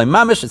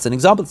an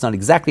example, it's not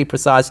exactly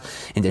precise.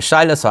 In the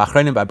Shailas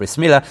Ha'achronim by Bris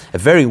Milah, a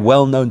very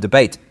well-known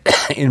debate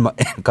in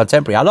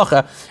contemporary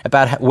halacha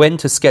about when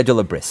to schedule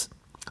a bris.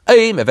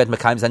 If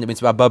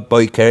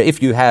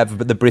you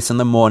have the bris in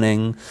the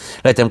morning,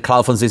 let them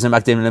klal von zizim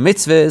makdim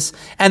mitzvahs,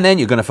 and then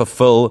you're going to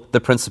fulfill the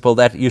principle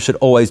that you should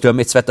always do a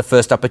mitzvah at the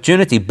first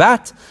opportunity.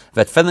 But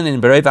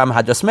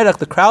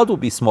the crowd will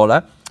be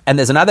smaller, and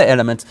there's another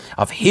element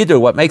of hidur.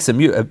 What makes a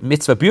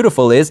mitzvah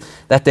beautiful is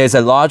that there's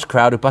a large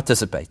crowd who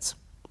participates.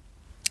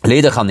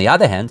 On the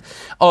other hand,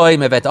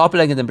 if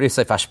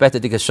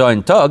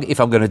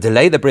I'm going to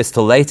delay the bris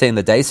till later in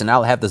the day, so now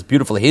I'll have this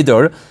beautiful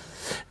hidur,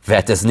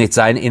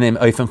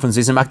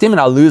 and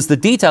I'll lose the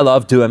detail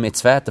of do a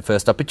mitzvah at the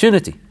first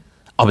opportunity.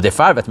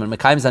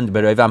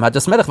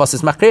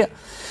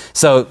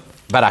 So,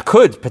 but I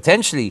could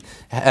potentially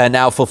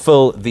now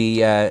fulfill the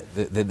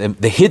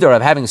hidur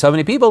of having so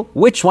many people.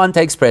 Which one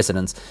takes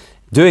precedence?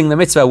 Doing the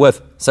mitzvah with,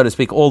 so to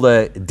speak, all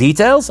the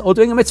details, or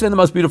doing the mitzvah in the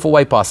most beautiful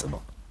way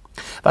possible?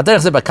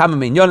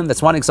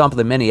 That's one example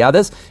of many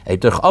others.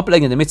 If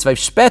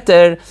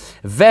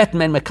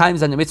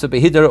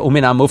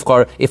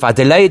I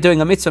delay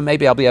doing a mitzvah,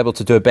 maybe I'll be able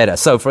to do it better.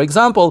 So, for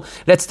example,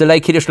 let's delay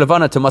Kiddush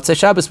Levana to Motzei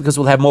Shabbos because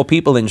we'll have more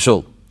people in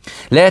shul.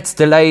 Let's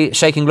delay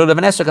shaking lulav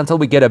and esrog until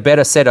we get a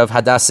better set of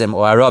hadassim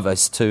or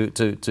aravos to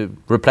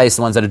replace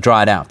the ones that are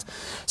dried out.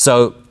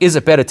 So, is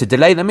it better to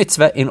delay the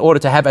mitzvah in order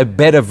to have a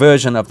better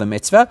version of the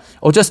mitzvah,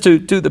 or just to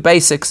do the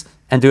basics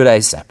and do it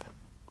ASAP?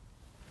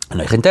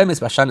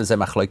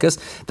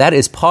 That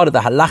is part of the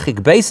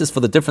halachic basis for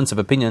the difference of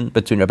opinion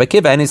between Rabbi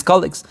Akivah and his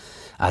colleagues.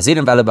 Yes,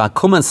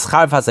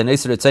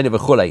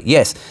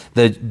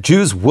 the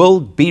Jews will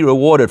be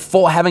rewarded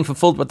for having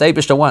fulfilled what the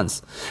Eibishter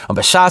wants. And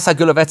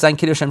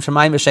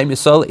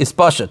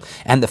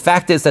the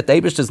fact is that the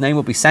Eibishter's name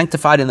will be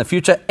sanctified in the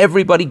future.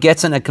 Everybody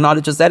gets and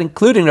acknowledges that,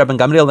 including Rabbi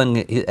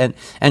Gamliel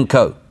and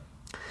co.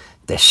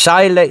 The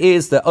shaila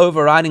is, the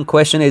overriding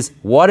question is,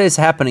 what is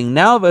happening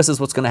now versus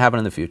what's going to happen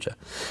in the future?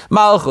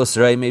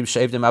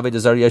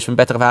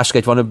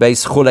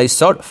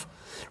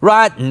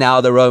 Right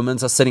now the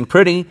Romans are sitting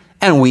pretty,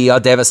 and we are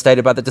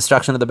devastated by the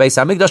destruction of the Beis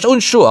HaMikdash.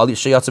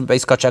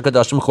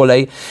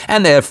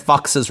 And there are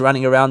foxes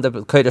running around the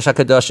Kodesh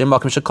HaKadoshim,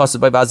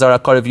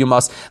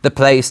 the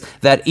place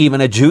that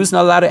even a Jew is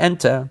not allowed to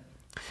enter.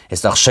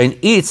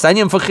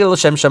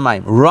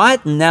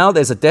 Right now,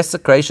 there's a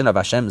desecration of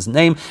Hashem's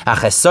name.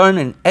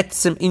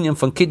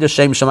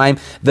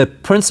 The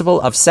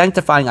principle of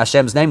sanctifying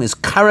Hashem's name is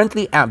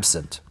currently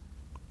absent.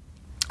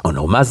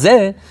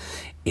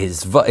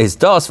 Is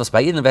das, was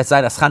bei ihnen wird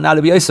sein, als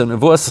Chanale b'yoser,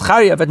 und wo es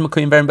Zacharia wird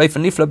mekuyim beren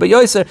beifen nifla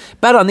b'yoser.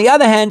 But on the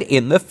other hand,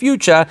 in the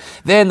future,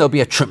 then there'll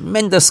be a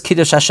tremendous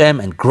Kiddush Hashem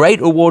and great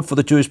reward for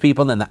the Jewish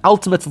people and the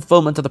ultimate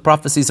fulfillment of the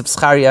prophecies of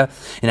Zacharia.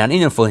 In an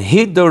inyan for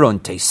Hiddur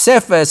and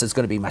Teisefes, it's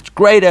going to be much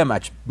greater,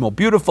 much more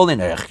beautiful in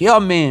Erech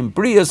Yomim,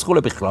 Brias, Chule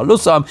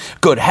B'chalalusam,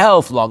 good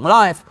health, long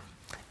life.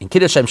 In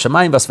Kiddush Shem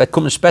Shemayim, was wird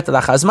kommen später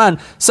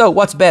lachazman. So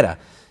what's better?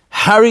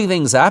 Hurry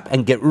things up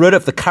and get rid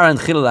of the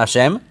current Chilul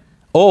Hashem,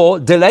 or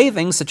delay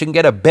things so that you can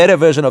get a better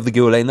version of the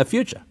Geula in the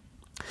future.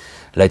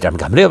 Later,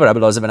 Rabbi Gamliel, Rabbi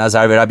Lozav, and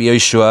Azar, Rabbi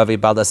Yeshua,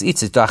 Baldas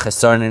Itzit,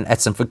 Dachesarn, and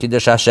Etzem for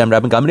Kiddush Hashem,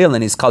 Rabbi Gamliel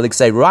and his colleagues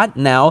say, right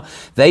now,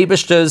 the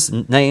Eibishter's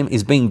name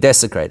is being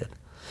desecrated.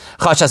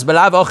 Chashas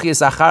belav ochi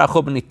zachar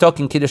achub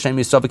nitokin Kiddush Hashem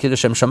Yisrael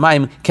Kiddush Hashem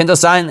Shamayim can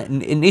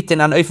design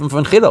nitten an oifen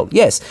von Chilul.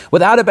 Yes,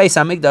 without a Beis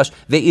HaMikdash,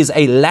 there is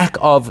a lack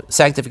of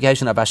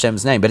sanctification of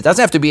Hashem's name. But it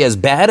doesn't have to be as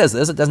bad as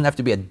this. It doesn't have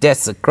to be a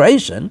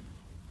desecration.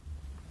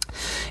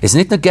 It's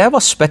not Don't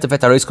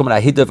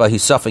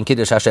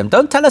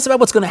tell us about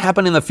what's going to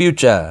happen in the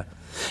future.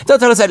 Don't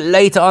tell us that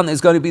later on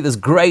there's going to be this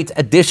great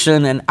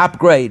addition and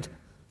upgrade.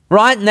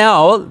 Right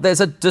now,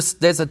 there's a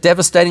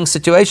devastating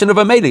situation of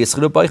Amelia, so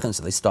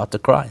they start to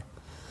cry.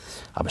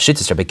 Rabbi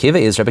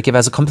Akivah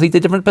has a completely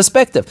different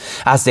perspective.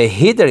 As the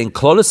Hiddur in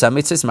Klolus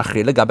HaMitzvah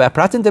machrile gabe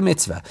pratin de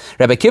mitzvah.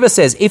 Rabbi Akivah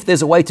says if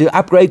there's a way to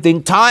upgrade the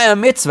entire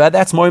mitzvah,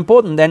 that's more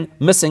important than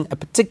missing a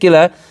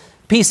particular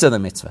piece of the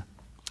mitzvah.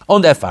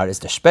 Und erfahr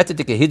ist der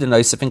spätige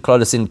Hiddenäusef in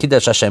Klolus in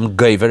Kiddush Hashem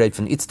Geuver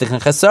von Itztichen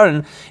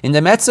Chesaren in the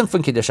Metzim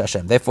von Kiddush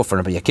Hashem. Therefore, from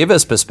Rabbi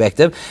Akivah's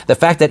perspective, the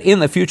fact that in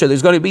the future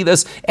there's going to be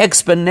this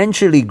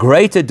exponentially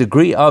greater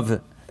degree of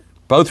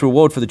both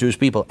reward for the Jewish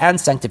people and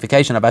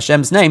sanctification of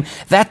Hashem's name,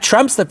 that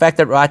trumps the fact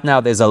that right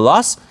now there's a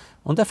loss.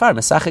 Und erfahr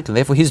Mesachik, and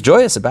therefore he's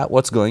joyous about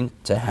what's going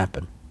to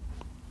happen.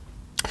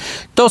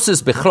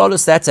 Tosus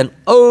Bechlolus, that's an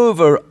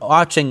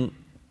overarching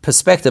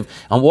perspective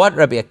on what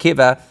Rabbi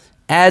Akivah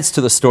adds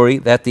to the story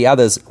that the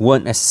others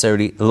weren't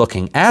necessarily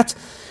looking at.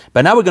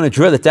 But now we're going to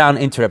drill it down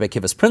into Rabbi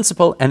Akivah's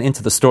principle and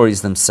into the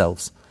stories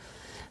themselves.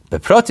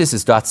 Beprotis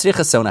is dort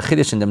sicher so nach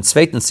Chiddush in dem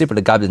zweiten Sipur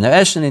der Gabe der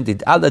Ersten in die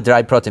alle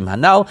drei Protim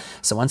Hanal.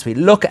 So once we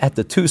look at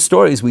the two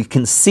stories, we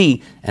can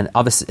see, and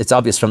it's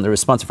obvious from the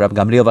response of Rabbi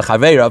Gamliel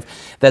v'Chaveirav,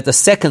 that the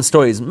second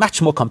story is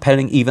much more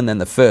compelling even than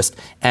the first,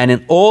 and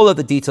in all of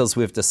the details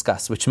we've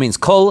discussed, which means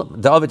Kol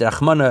David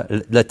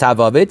Rachmana Letav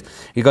Ovid,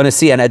 you're going to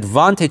see an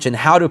advantage in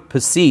how to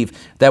perceive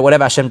that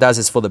whatever Hashem does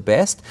is for the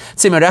best.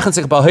 We're going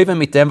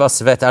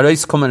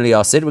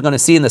to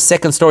see in the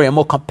second story a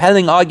more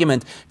compelling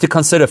argument to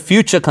consider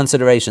future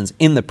considerations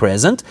in the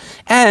present,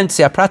 and the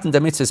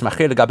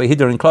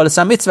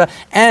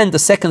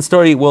second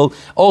story will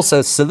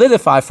also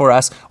solidify for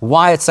us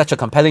why it's such a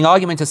compelling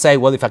argument to say,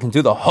 well, if I can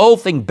do the whole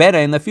thing better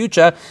in the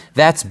future,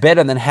 that's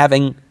better than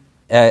having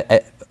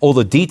all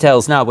the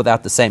details now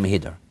without the same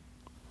hiddur.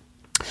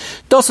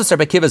 When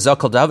Rabbi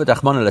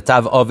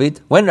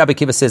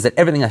Akivah says that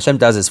everything Hashem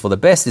does is for the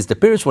best, is the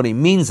Pirish, what he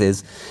means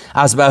is,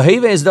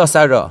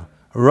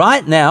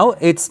 right now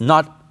it's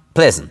not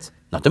pleasant.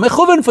 Not the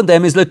mechuven from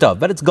them is letov,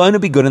 but it's going to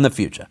be good in the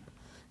future.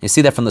 You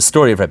see that from the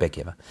story of Rabbi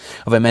Akivah.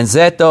 From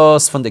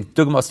the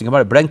Dugmos, the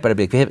Gemara bringt by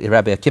Rabbi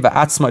Akivah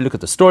Atzma, look at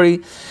the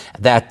story,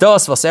 that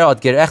das, was hat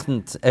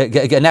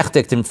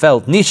genächtigt im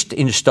Feld, nicht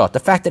in Stadt.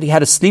 The fact that he had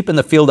to sleep in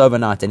the field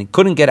overnight and he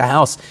couldn't get a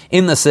house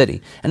in the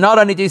city. And not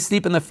only did he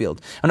sleep in the field,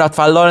 and hat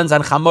verloren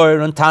sein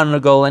Chamor und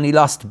Tarnagol, and he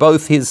lost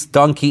both his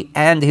donkey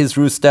and his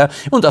rooster,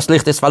 und das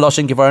Licht ist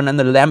verloschen geworden, and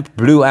the lamp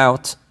blew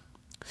out.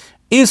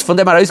 All of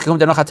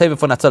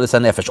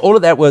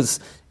that was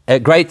a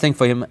great thing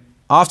for him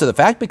after the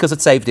fact because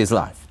it saved his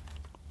life.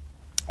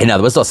 In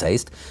other words, at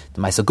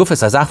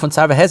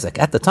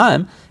the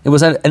time, it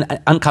was an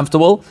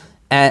uncomfortable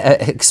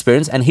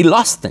experience and he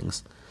lost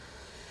things.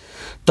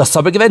 But it's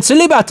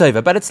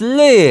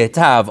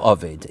letav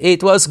ovid.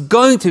 It was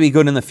going to be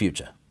good in the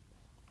future.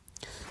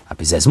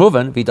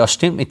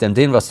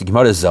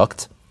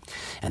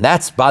 And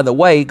that's, by the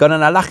way, got an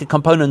halachic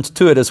component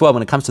to it as well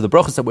when it comes to the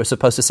brachos that we're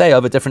supposed to say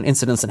over different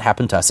incidents that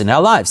happen to us in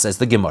our lives, says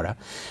the Gemara.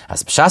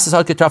 If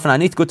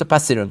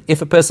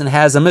a person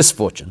has a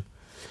misfortune,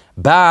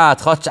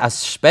 but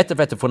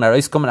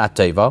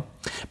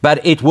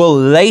it will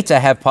later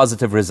have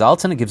positive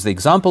results, and it gives the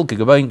example,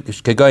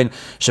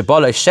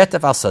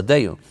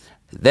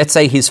 let's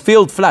say his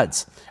field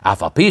floods. Once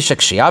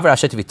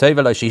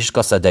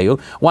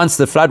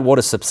the flood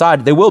waters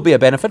subside, there will be a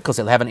benefit because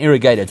he'll have an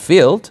irrigated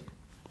field.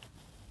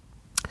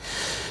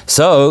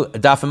 So,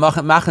 but the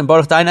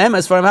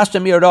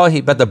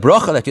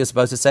bracha that you're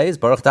supposed to say is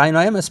Baruch Dayin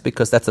Emes,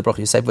 because that's the bracha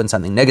you say when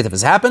something negative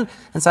has happened,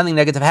 and something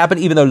negative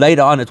happened, even though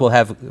later on it will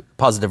have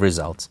positive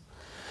results.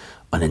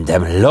 And in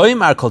them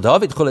Loimar Kol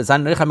David Chul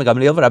Zan Necham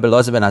Gamliel Rabbi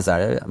Elazar ben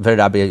Azariah,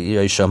 Rabbi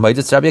Yeshua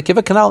Moeditz Rabbi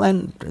Akivah Kanal,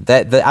 and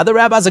the other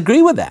rabbis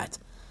agree with that.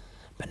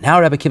 But now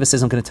Rabbi Akivah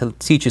says, I'm going to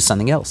teach you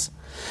something else.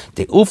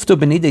 The Uftu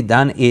Benidei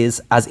Dan is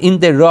as in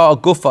the Ra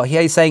Gufa.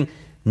 Here he's saying,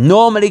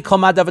 normally,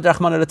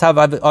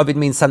 Ovid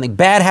means something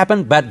bad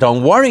happened, but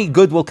don't worry,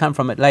 good will come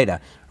from it later.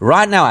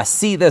 Right now, I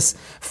see this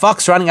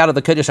fox running out of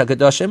the Kodesh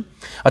HaKadoshim.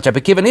 Rabbi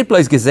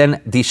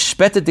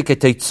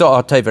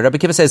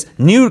Akivah says,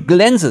 new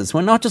lenses.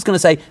 We're not just going to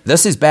say,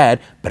 this is bad,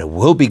 but it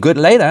will be good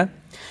later.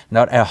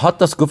 Now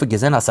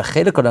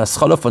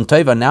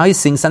he's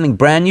seeing something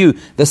brand new.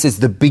 This is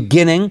the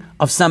beginning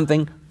of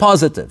something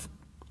positive.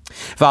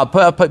 From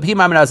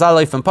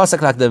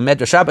Pasuk, like the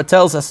Medrash Rabbah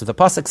tells us, the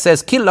Pasuk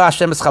says, that the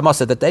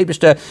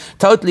Eibishter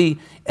totally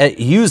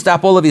used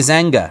up all of his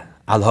anger.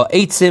 So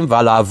says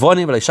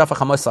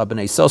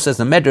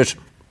the Medrash,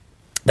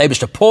 the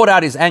Eibishter poured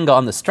out his anger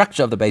on the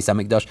structure of the Beis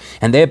HaMikdash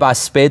and thereby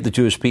spared the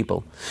Jewish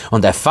people.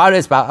 On der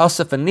Fares by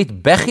Asaf and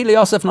nit Bechi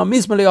Yosef no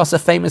Mizmor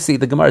Yosef, famously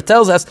the Gemara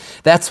tells us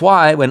that's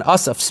why when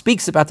Asaf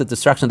speaks about the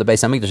destruction of the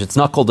Beis HaMikdash, it's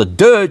not called a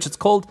dirge, it's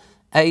called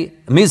a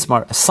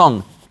Mizmor, a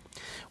song.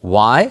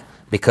 Why?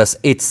 Because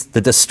it's the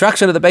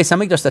destruction of the Beis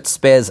HaMikdash that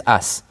spares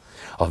us.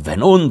 What was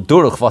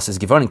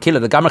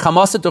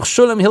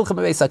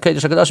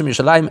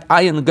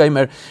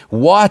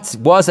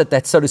it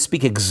that, so to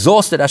speak,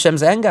 exhausted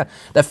Hashem's anger?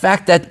 The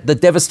fact that the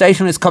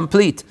devastation is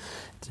complete.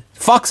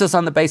 Foxes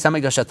on the Beis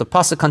HaMikdash, as the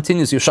pasuk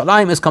continues,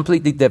 Yerushalayim is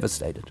completely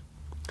devastated.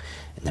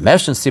 So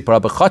what's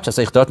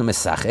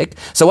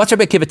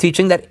Rabbi Akivah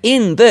teaching? That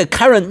in the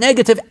current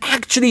negative,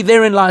 actually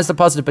therein lies the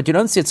positive, but you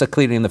don't see it so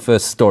clearly in the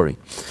first story.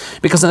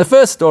 Because in the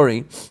first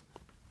story,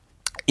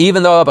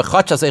 even though yes, Rabbi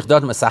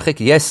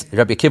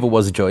Akivah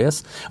was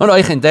joyous,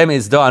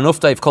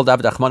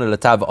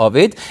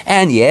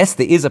 and yes,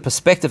 there is a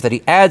perspective that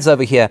he adds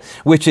over here,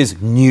 which is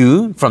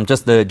new from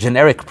just the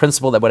generic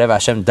principle that whatever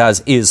Hashem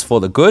does is for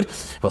the good.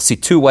 We'll see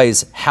two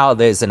ways how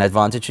there's an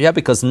advantage here,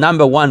 because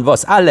number one,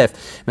 vos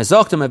aleph, when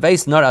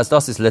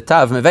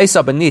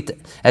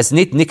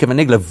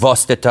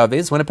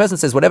a person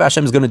says whatever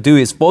Hashem is going to do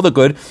is for the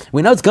good,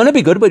 we know it's going to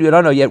be good, but we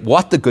don't know yet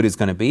what the good is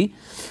going to be.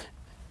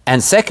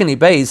 And secondly,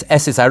 it's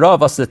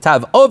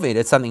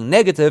something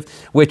negative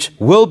which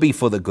will be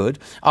for the good.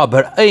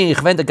 But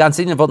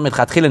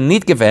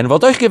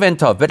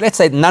let's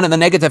say none of the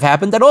negative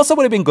happened, that also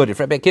would have been good. If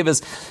Rabbi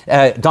Akivah's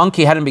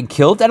donkey hadn't been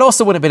killed, that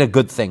also would have been a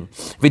good thing.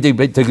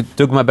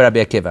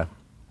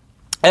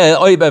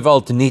 Let's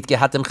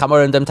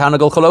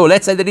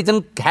say that he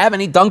didn't have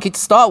any donkey to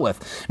start with.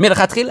 He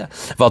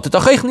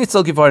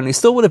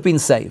still would have been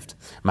saved.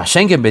 So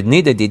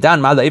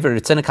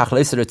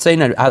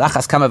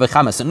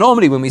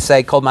normally when we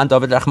say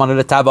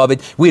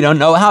we don't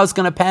know how it's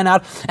going to pan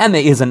out, and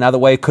there is another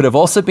way it could have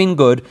also been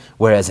good,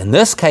 whereas in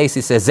this case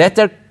he says he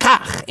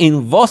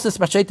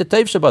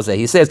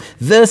says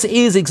this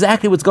is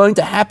exactly what's going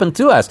to happen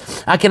to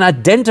us. I can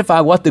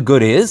identify what the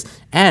good is,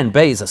 and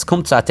if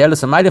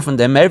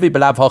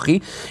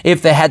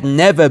there had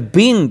never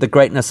been the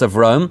greatness of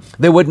Rome,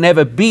 there would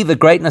never be the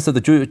greatness of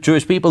the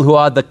Jewish people, who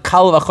are the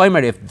kal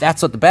v'chomer. If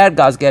that's what the bad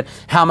guys get,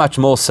 how much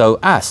more so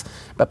us?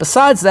 But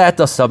besides that,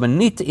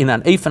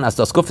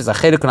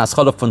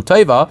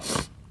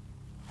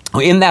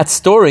 in that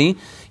story,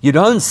 you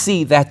don't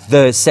see that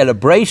the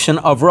celebration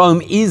of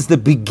Rome is the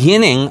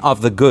beginning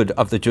of the good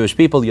of the Jewish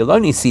people. You'll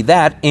only see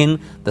that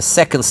in the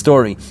second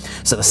story.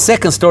 So the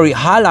second story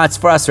highlights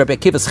for us Rabbi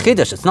Akivah's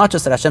chiddush. It's not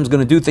just that Hashem's going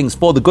to do things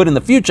for the good in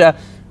the future.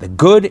 The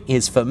good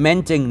is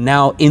fermenting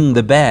now in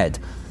the bad.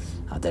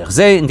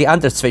 In the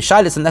under zwei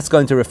shaylos, and that's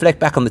going to reflect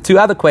back on the two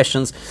other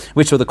questions,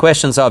 which were the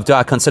questions of, do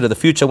I consider the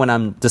future when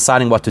I'm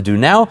deciding what to do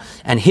now?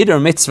 And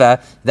hidur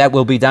mitzvah, that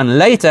will be done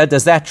later.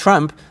 Does that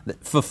trump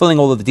fulfilling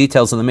all of the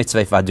details of the mitzvah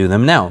if I do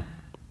them now?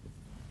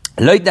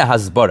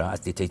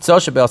 The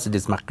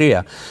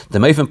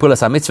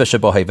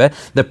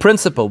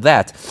principle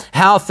that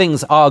how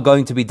things are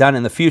going to be done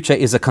in the future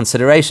is a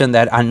consideration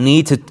that I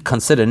need to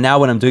consider now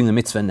when I'm doing the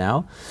mitzvah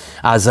now.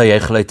 Or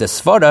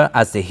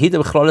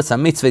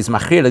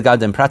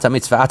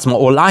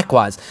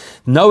likewise,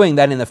 knowing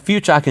that in the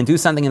future I can do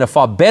something in a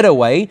far better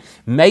way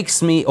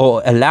makes me,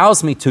 or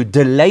allows me, to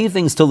delay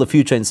things till the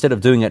future instead of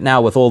doing it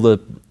now with all the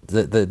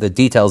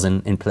details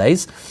in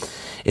place.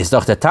 Is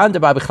doch der Tante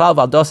bei Bichlal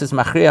Valdos ist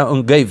Machria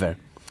und Gever.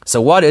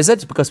 So what is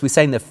it? Because we're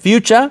saying the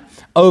future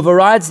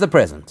overrides the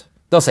present.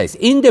 Das heißt,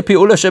 in der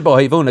Pi'ula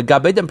shebohivu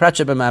negabed dem prat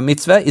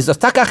mitzvah is das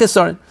taka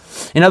chesoren.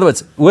 In other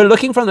words, we're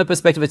looking from the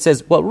perspective it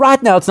says, well,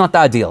 right now it's not the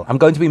ideal. I'm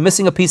going to be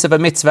missing a piece of a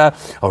mitzvah,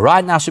 or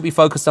right now I should be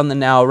focused on the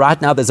now, right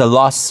now there's a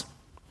loss.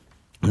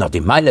 Not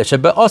in Meile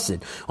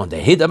shebeosid. On the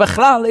hid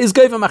bechlal is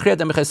geiva machriat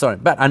dem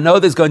chesoren. But I know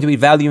there's going to be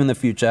value in the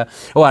future,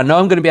 or I know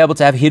I'm going to be able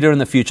to have hidder in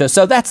the future.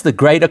 So that's the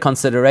greater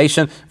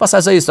consideration. Was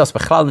also is das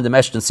bechlal in the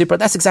Mesh and Sipra.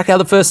 That's exactly how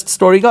the first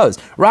story goes.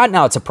 Right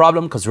now it's a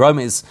problem because Rome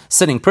is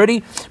sitting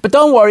pretty, but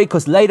don't worry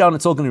because later on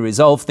it's all going to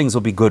resolve. Things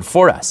will be good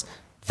for us.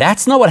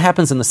 That's not what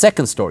happens in the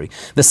second story.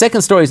 The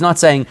second story is not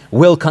saying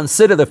we'll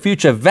consider the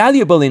future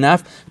valuable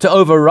enough to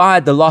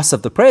override the loss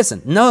of the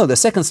present. No, the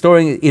second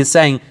story is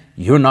saying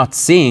you're not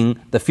seeing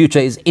the future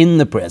is in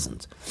the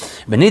present.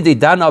 The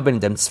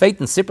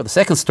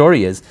second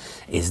story is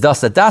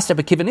dass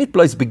Rabbi Akivah nicht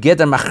bloß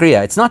begeder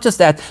machria. It's not just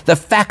that the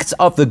facts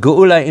of the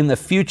geula in the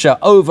future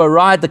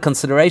override the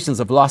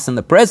considerations of loss in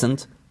the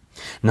present.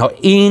 No,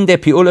 in the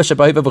pi'ula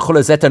shebahiva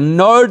v'chula zeta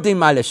nordi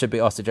male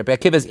shebeosid. Rabbi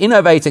Akivah is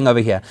innovating over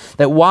here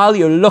that while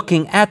you're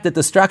looking at the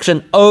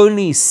destruction,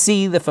 only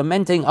see the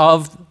fermenting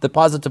of the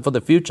positive for the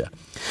future.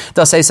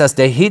 Das heißt, as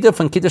der Hide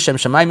von Kiddush Shem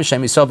Shamayim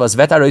Shem Yisov was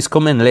vetarois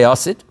kumen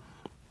leosid,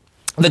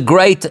 the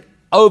great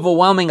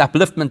overwhelming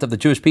upliftment of the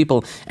Jewish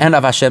people and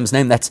of Hashem's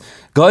name that's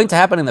going to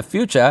happen in the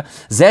future.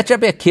 Zet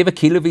Rabbi Akivah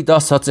kiluvi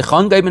das hat sich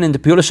angegeben in the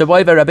Pi'ula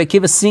Sheboiva. Rabbi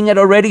Akivah seeing it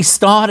already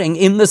starting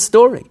in the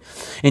story.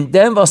 In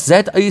dem was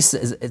zet is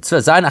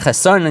zu sein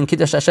acheson and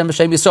Kiddush Hashem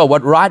b'Shem Yisrael.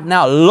 What right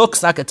now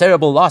looks like a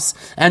terrible loss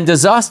and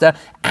disaster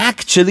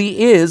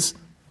actually is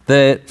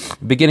the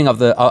beginning of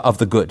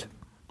the good.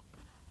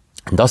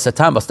 And that's the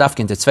time, that's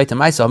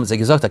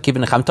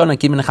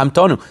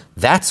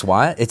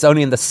why it's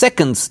only in the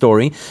second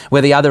story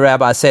where the other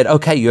rabbi said,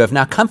 okay, you have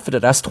now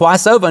comforted us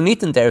twice over, not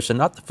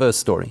the first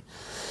story.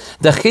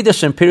 The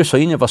Chiddush and Pirush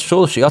Hoyinya was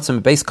shul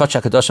sheyotzim beis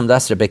kodesh hakadoshim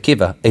das Rabbi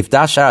Akivah if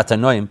das sharat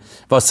hanoim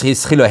was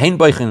his chilo hein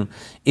boichen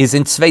is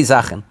in zwei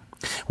Sachen.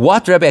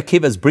 What Rabbi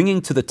Akivah is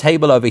bringing to the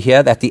table over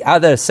here that the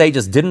other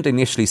sages didn't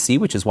initially see,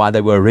 which is why they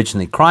were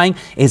originally crying,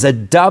 is a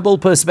double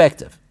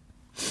perspective.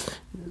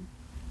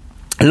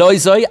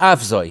 Loizoi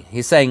avzoi.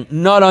 He's saying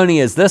not only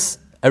is this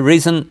a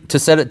reason to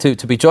sell it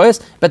to be joyous,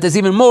 but there's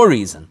even more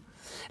reason.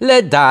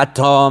 They looked at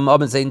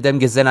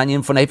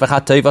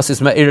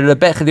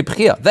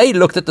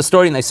the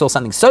story and they saw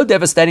something so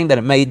devastating that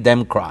it made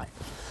them cry.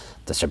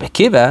 Das Rabbi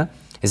Akivah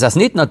is as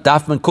nit not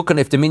darf man gucken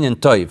auf dem Minyan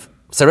Tov.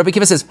 So Rabbi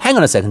Akivah says, hang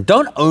on a second,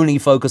 don't only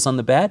focus on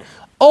the bad,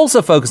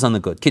 also focus on the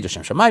good. Kiddush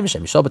Hashem Shamayim,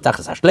 Shem Yishol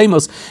B'tachas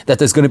Hashleimus, that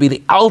there's going to be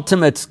the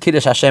ultimate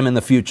Kiddush Hashem in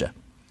the future.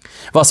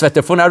 Was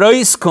wird von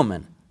Arois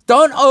kommen?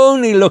 Don't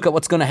only look at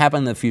what's going to happen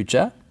in the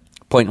future.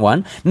 Point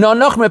one. No,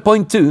 noch mehr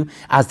point two.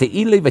 As the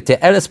Ili v'te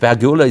Eres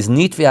be'Hagula is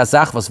nicht wie a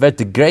Sach, was wird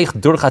gerecht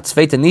durch a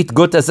Zweite nicht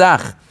gute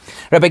Sach.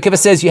 Rabbi Akivah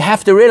says you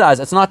have to realize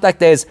it's not like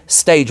there's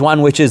stage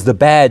one, which is the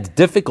bad,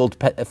 difficult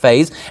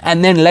phase,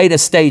 and then later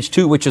stage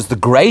two, which is the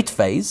great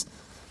phase.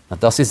 Now,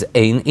 das ist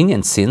ein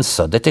Inyan sin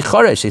so that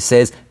he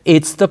says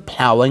it's the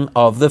plowing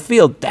of the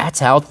field. That's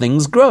how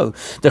things grow.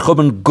 The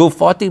Chuben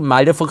Gufoti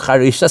Meide von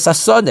Charisha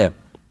Sasode.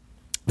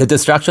 The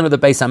destruction of the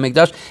Beis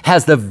HaMikdash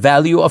has the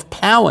value of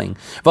plowing,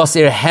 which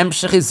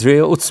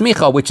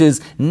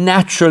is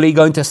naturally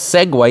going to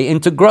segue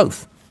into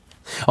growth.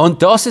 Und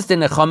das ist the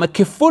Nachamu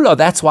kifula.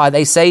 That's why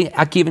they say,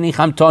 Akivah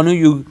nichamtonu,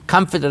 you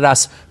comforted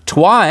us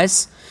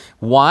twice.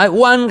 Why?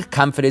 One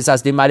comfort is,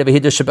 as the Ma'av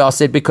Hiddush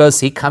said,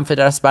 because he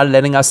comforted us by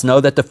letting us know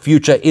that the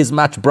future is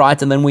much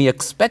brighter than we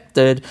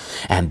expected.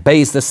 And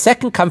base, the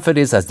second comfort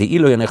is, as the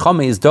Ilu and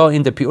Nachamu is do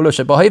in the Pi'ula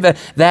Shebohiva,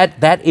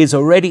 that is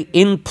already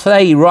in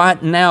play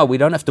right now. We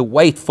don't have to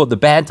wait for the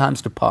bad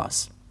times to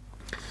pass.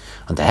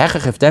 And the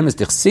Hechach of them is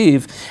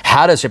Dichsiv.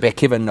 How does Rabbi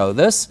Akivah know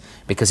this?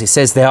 Because he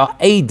says they are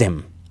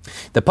Eidim.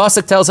 The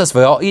pasuk tells us, the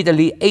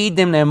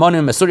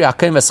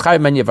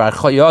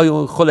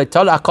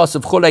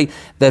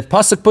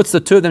pasuk puts the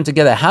two of them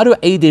together. How do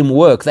Eidim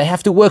work? They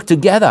have to work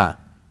together.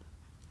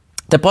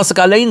 The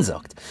pasuk allein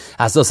sagt,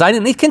 also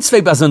seinen nicht kein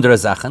zwei besondere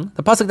Sachen.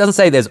 The pasuk doesn't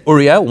say there's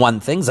Uriah, one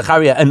thing,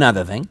 Zachariah,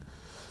 another thing.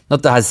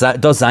 Not das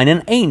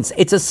seinen eins.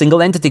 It's a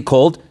single entity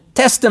called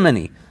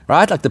testimony.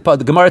 Right? Like the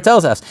Gemara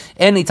tells us,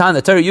 anytime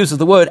the Torah uses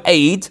the word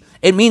aid,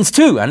 it means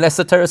two, unless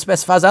the Torah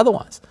specifies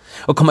otherwise.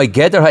 You take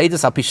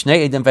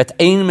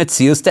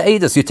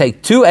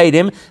two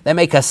Eidim, they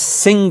make a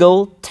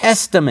single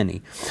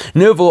testimony.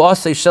 The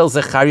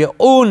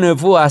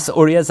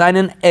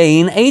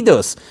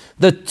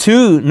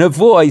two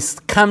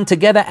Nevuos come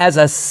together as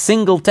a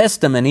single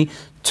testimony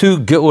to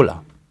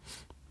Geula.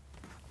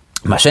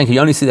 Mashenka, you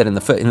only see that in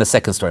the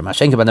second story.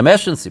 Mashenka by the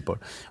Meshan Sipur.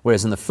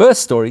 Whereas in the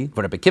first story,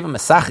 where the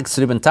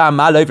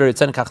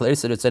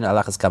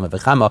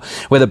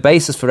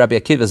basis for Rabbi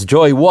Akivah's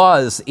joy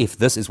was, if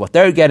this is what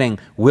they're getting,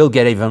 we'll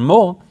get even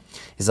more.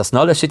 Is das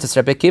not Shittas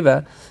Rabbi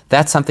Akivah?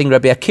 That's something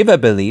Rabbi Akivah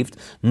believed.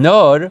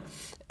 Nor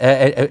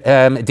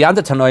the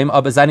other Tanoim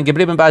aber seinen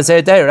geblieben bei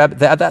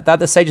the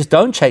other sages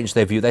don't change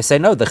their view. They say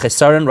no, the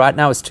chesaron right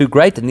now is too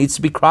great. It needs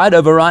to be cried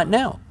over right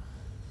now.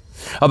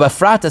 Aber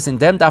fratas in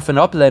dem darf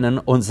ablehnen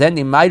und sehen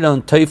die Meile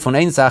und Teuf von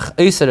einer Sache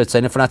äußere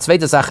Zähne, von einer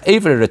zweiten Sache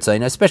ewere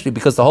Zähne, especially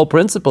because the whole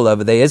principle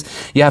over there is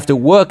you have to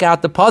work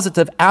out the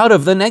positive out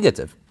of the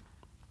negative.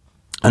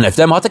 Und auf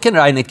dem hat kein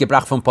Rein nicht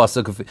gebracht vom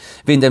Pasuk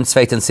wie in dem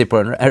zweiten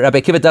Sippur. Rabbi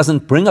Akivah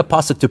doesn't bring a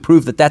Pasuk to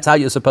prove that that's how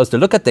you're supposed to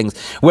look at things,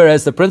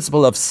 whereas the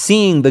principle of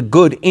seeing the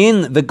good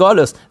in the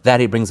Golus,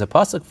 that he brings a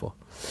Pasuk for.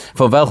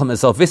 Von welchem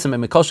soll wissen,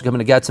 mit Kolschik haben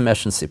wir gehört zum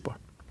ersten Sippur.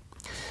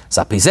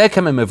 So, now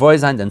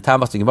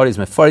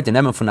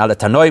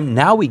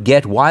we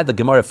get why the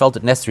Gemara felt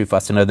it necessary for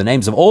us to know the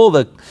names of all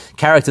the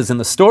characters in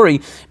the story,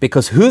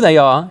 because who they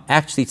are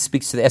actually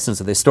speaks to the essence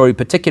of their story,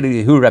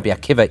 particularly who Rabbi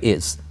Akivah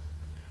is.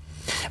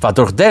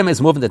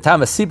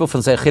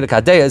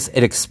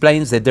 It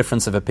explains their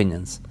difference of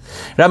opinions.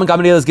 Rabbi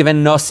Gamliel is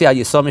given Nasi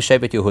Yisrael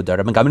Shevet Yehuda.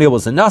 Rabbi Gamliel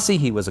was a Nasi,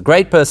 he was a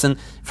great person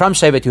from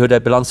Shevet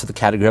Yehuda, belongs to the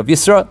category of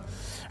Yisrael.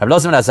 Rabbi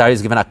Elazar ben Azari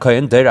is given a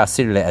Kohen, Der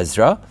Asir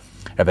LeEzra.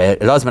 Rabbi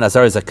Elazar ben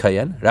Azari is a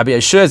Kohen. Rabbi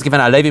Yeshua is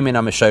given a Levi min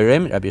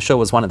HaMeshorim. Rabbi Yeshua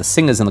was one of the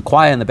singers in the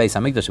choir in the Beis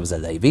HaMikdash, he was a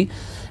Levi.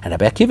 And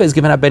Rabbi Akivah is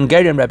given a Ben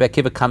Gerim. Rabbi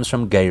Akivah comes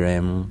from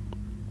Gerim.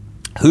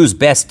 Who's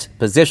best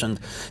positioned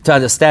to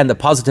understand the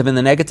positive and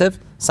the negative?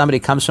 Somebody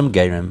comes from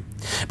Gerim.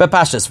 But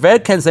Pashas,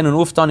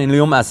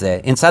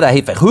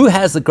 who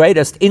has the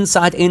greatest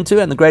insight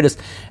into and the greatest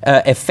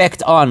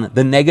effect on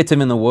the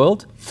negative in the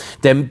world?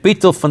 Dem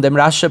Bittul von dem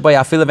Rasha by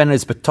Afila wenn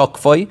is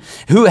betokfoi.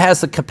 Who has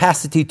the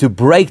capacity to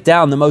break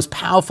down the most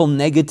powerful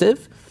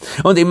negative?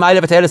 And therefore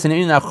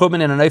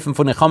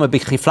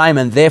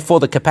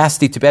the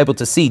capacity to be able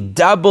to see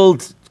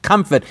doubled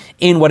comfort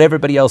in what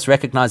everybody else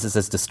recognizes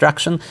as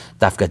destruction.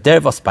 Dafka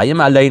der was bei ihm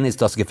allein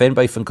ist das gefällt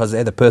bei ihm, because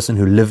they're the person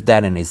who lived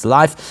that in his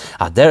life.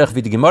 Derech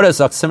wie die Gemara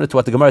sagt, similar to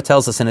what the Gemara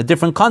tells us in a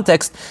different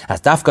context,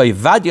 as Dafka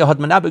Ovadia had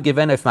man aber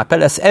given auf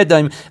Mapeles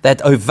Edom,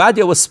 that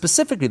Ovadia was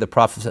specifically the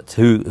prophet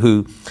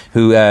who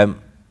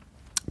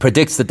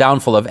predicts the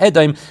downfall of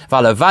Edom,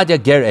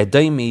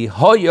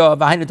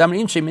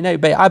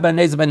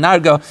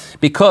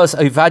 because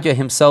Ovadia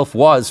himself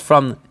was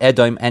from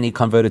Edom and he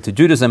converted to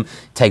Judaism,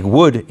 take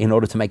wood in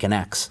order to make an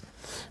axe.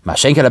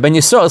 Whereas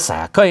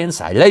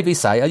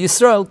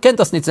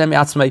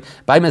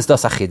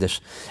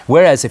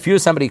if you're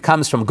somebody who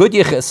comes from good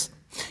yichus,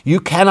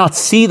 you cannot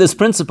see this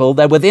principle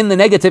that within the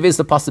negative is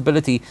the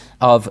possibility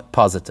of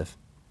positive.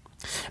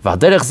 And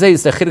that's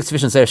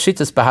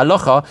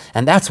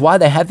why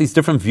they have these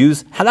different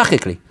views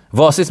halachically.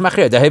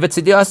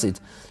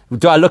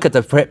 Do I look at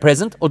the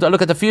present or do I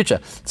look at the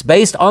future? It's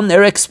based on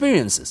their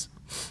experiences.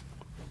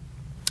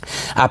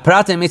 Do I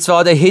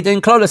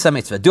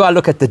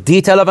look at the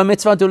detail of a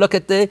mitzvah or do I look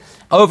at the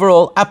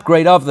overall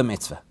upgrade of the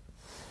mitzvah?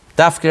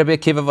 Rabbi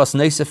Akivah was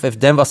Nosef if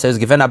them was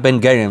given a Ben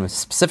Gerim,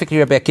 specifically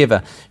Rabbi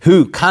Akivah,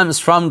 who comes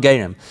from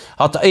Gerim.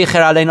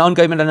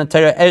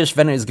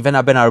 When he was given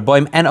a Ben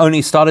Arboim and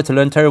only started to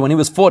learn Torah when he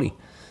was 40.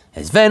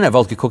 Had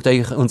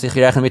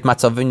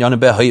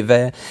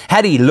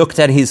he looked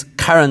at his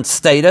current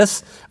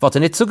status,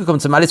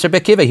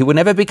 he would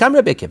never become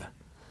Rabbi Akivah.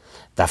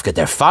 But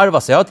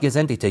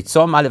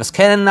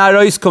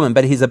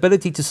his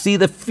ability to see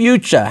the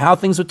future, how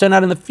things would turn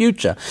out in the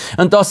future.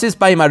 And das ist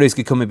bei ihm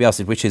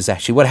gekommen, which is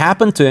actually what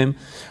happened to him.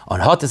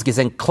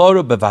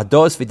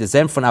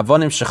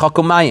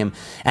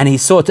 And he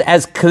saw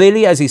as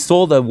clearly as he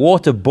saw the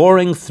water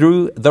boring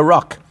through the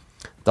rock.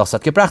 That's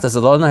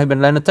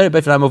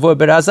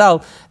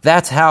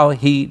how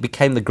he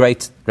became the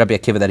great Rabbi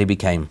Akivah that he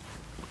became.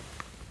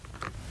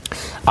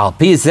 Now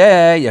we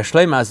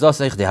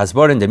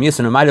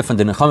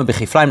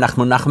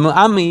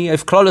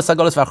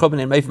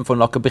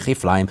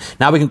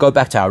can go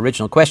back to our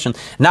original question.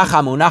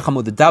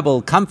 Nachamu, the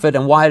double comfort,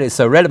 and why it is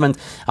so relevant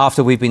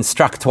after we've been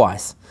struck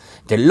twice.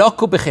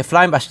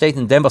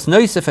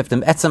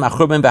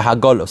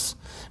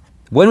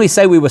 When we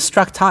say we were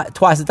struck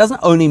twice, it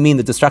doesn't only mean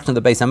the destruction of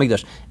the Beis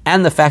HaMikdash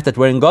and the fact that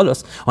we're in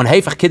Golus. On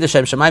Heifach Kiddush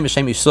Shem Shemayim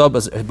Hashem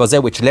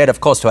Yisrael, which led,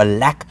 of course, to a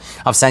lack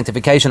of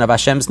sanctification of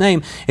Hashem's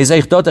name, is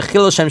Eichdot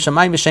Echil Shem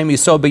Shemayim Hashem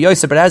Yisrael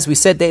B'Yosef. But as we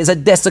said, there is a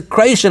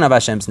desecration of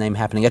Hashem's name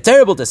happening, a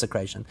terrible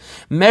desecration.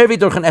 Mervi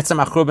Durchan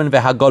Etzem Achruben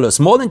V'Hagolus,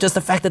 more than just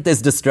the fact that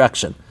there's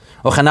destruction.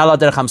 Like all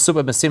the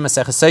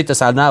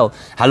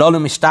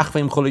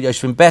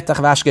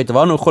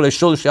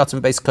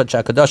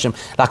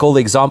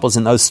examples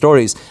in those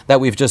stories that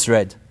we've just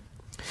read.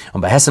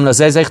 Because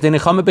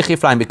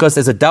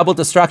there's a double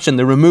destruction,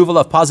 the removal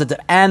of positive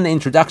and the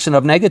introduction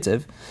of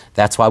negative,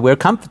 that's why we're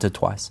comforted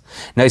twice.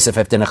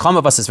 Firstly,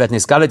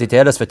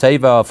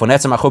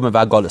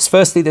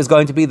 there's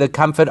going to be the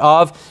comfort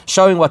of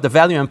showing what the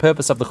value and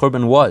purpose of the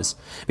Churban was.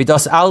 That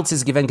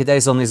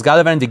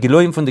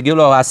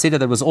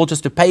was all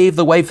just to pave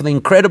the way for the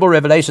incredible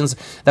revelations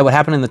that would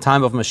happen in the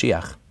time of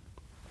Mashiach.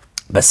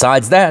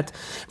 Besides that,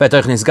 but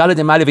we'll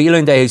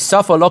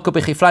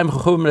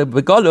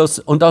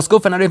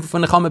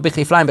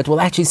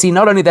actually see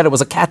not only that it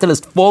was a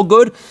catalyst for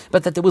good,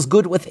 but that there was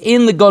good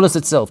within the Golus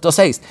itself. Das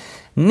heißt,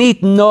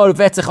 Nicht nur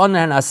wird sich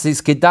anhören, als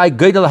es gedei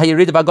Gödel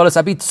hayirida b'galus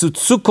abit zu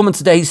zukommen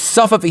zu der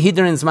Hisafa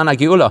v'hidrin in Zman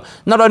HaGeula.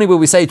 Not only will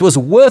we say it was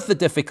worth the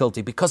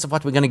difficulty because of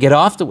what we're going to get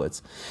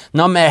afterwards.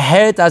 No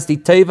mehr as die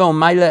Teva und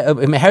Meile,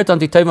 mehr an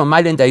die Teva und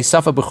Meile in der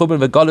Hisafa b'chubel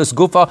v'galus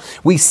gufa.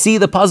 We see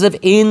the positive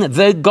in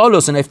the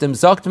galus, and if them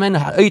sagt men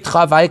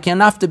oitcha v'ayki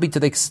enough to be to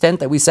the extent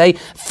that we say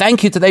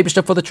thank you to the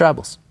Eibishter for the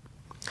troubles.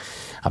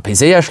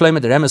 This is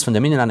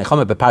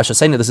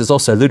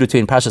also alluded to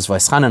in Parshas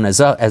Vayischanan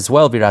as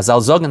well. Razal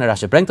Zogan and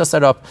Rashi brings us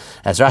that up,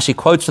 as Rashi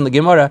quotes from the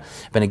Gemara.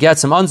 When the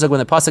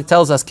pasuk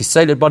tells us that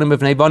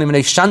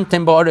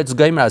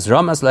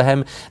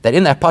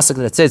in that pasuk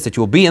that says that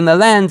you will be in the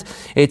land,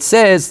 it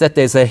says that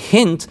there's a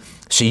hint.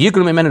 That the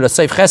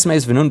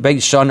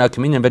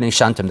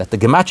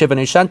gematria ben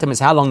Shantim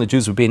is how long the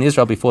Jews would be in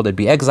Israel before they'd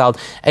be exiled.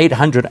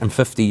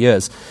 850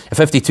 years,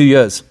 52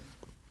 years.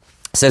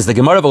 Says the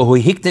Gemara, the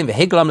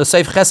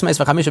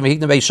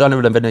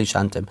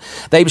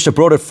Eibishter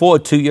brought it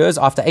forward 2 years.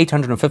 After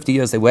 850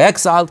 years, they were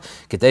exiled,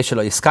 so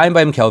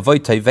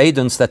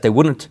that they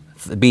wouldn't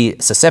be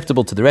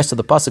susceptible to the rest of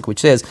the pasuk, which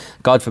says,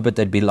 God forbid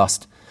they'd be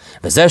lost.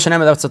 That's what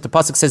the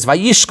pasuk says.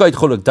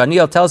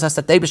 Daniel tells us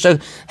that the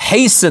Eibishter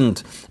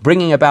hastened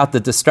bringing about the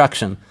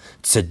destruction.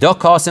 That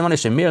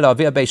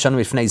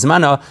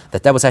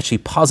was actually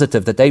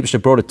positive, that the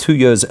Eibishter brought it 2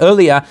 years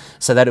earlier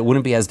so that it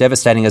wouldn't be as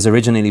devastating as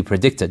originally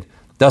predicted.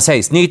 Das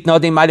heißt, in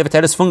other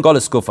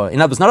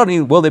words, not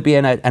only will there be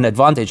an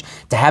advantage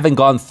to having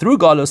gone through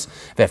Galus,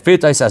 like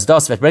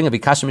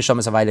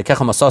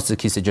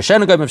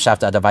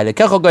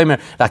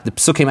the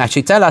Psukim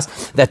actually tell us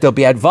that there'll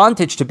be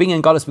advantage to being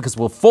in Galus because it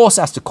will force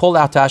us to call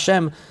out to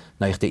Hashem.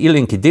 But there's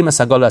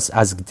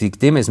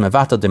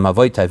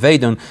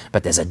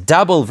a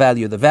double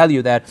value, the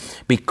value that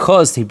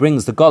because he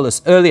brings the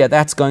Golus earlier,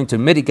 that's going to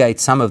mitigate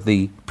some of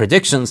the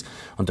predictions.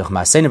 Through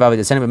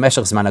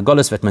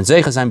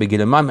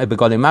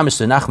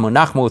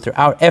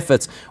our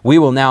efforts, we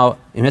will now,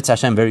 in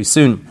Hashem, very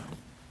soon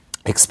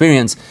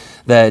experience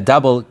the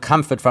double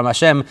comfort from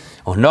Hashem,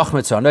 and the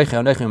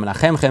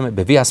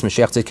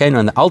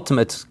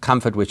ultimate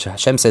comfort which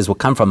Hashem says will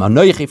come from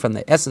Anoichi, from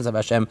the essence of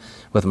Hashem,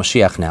 with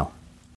Mashiach now.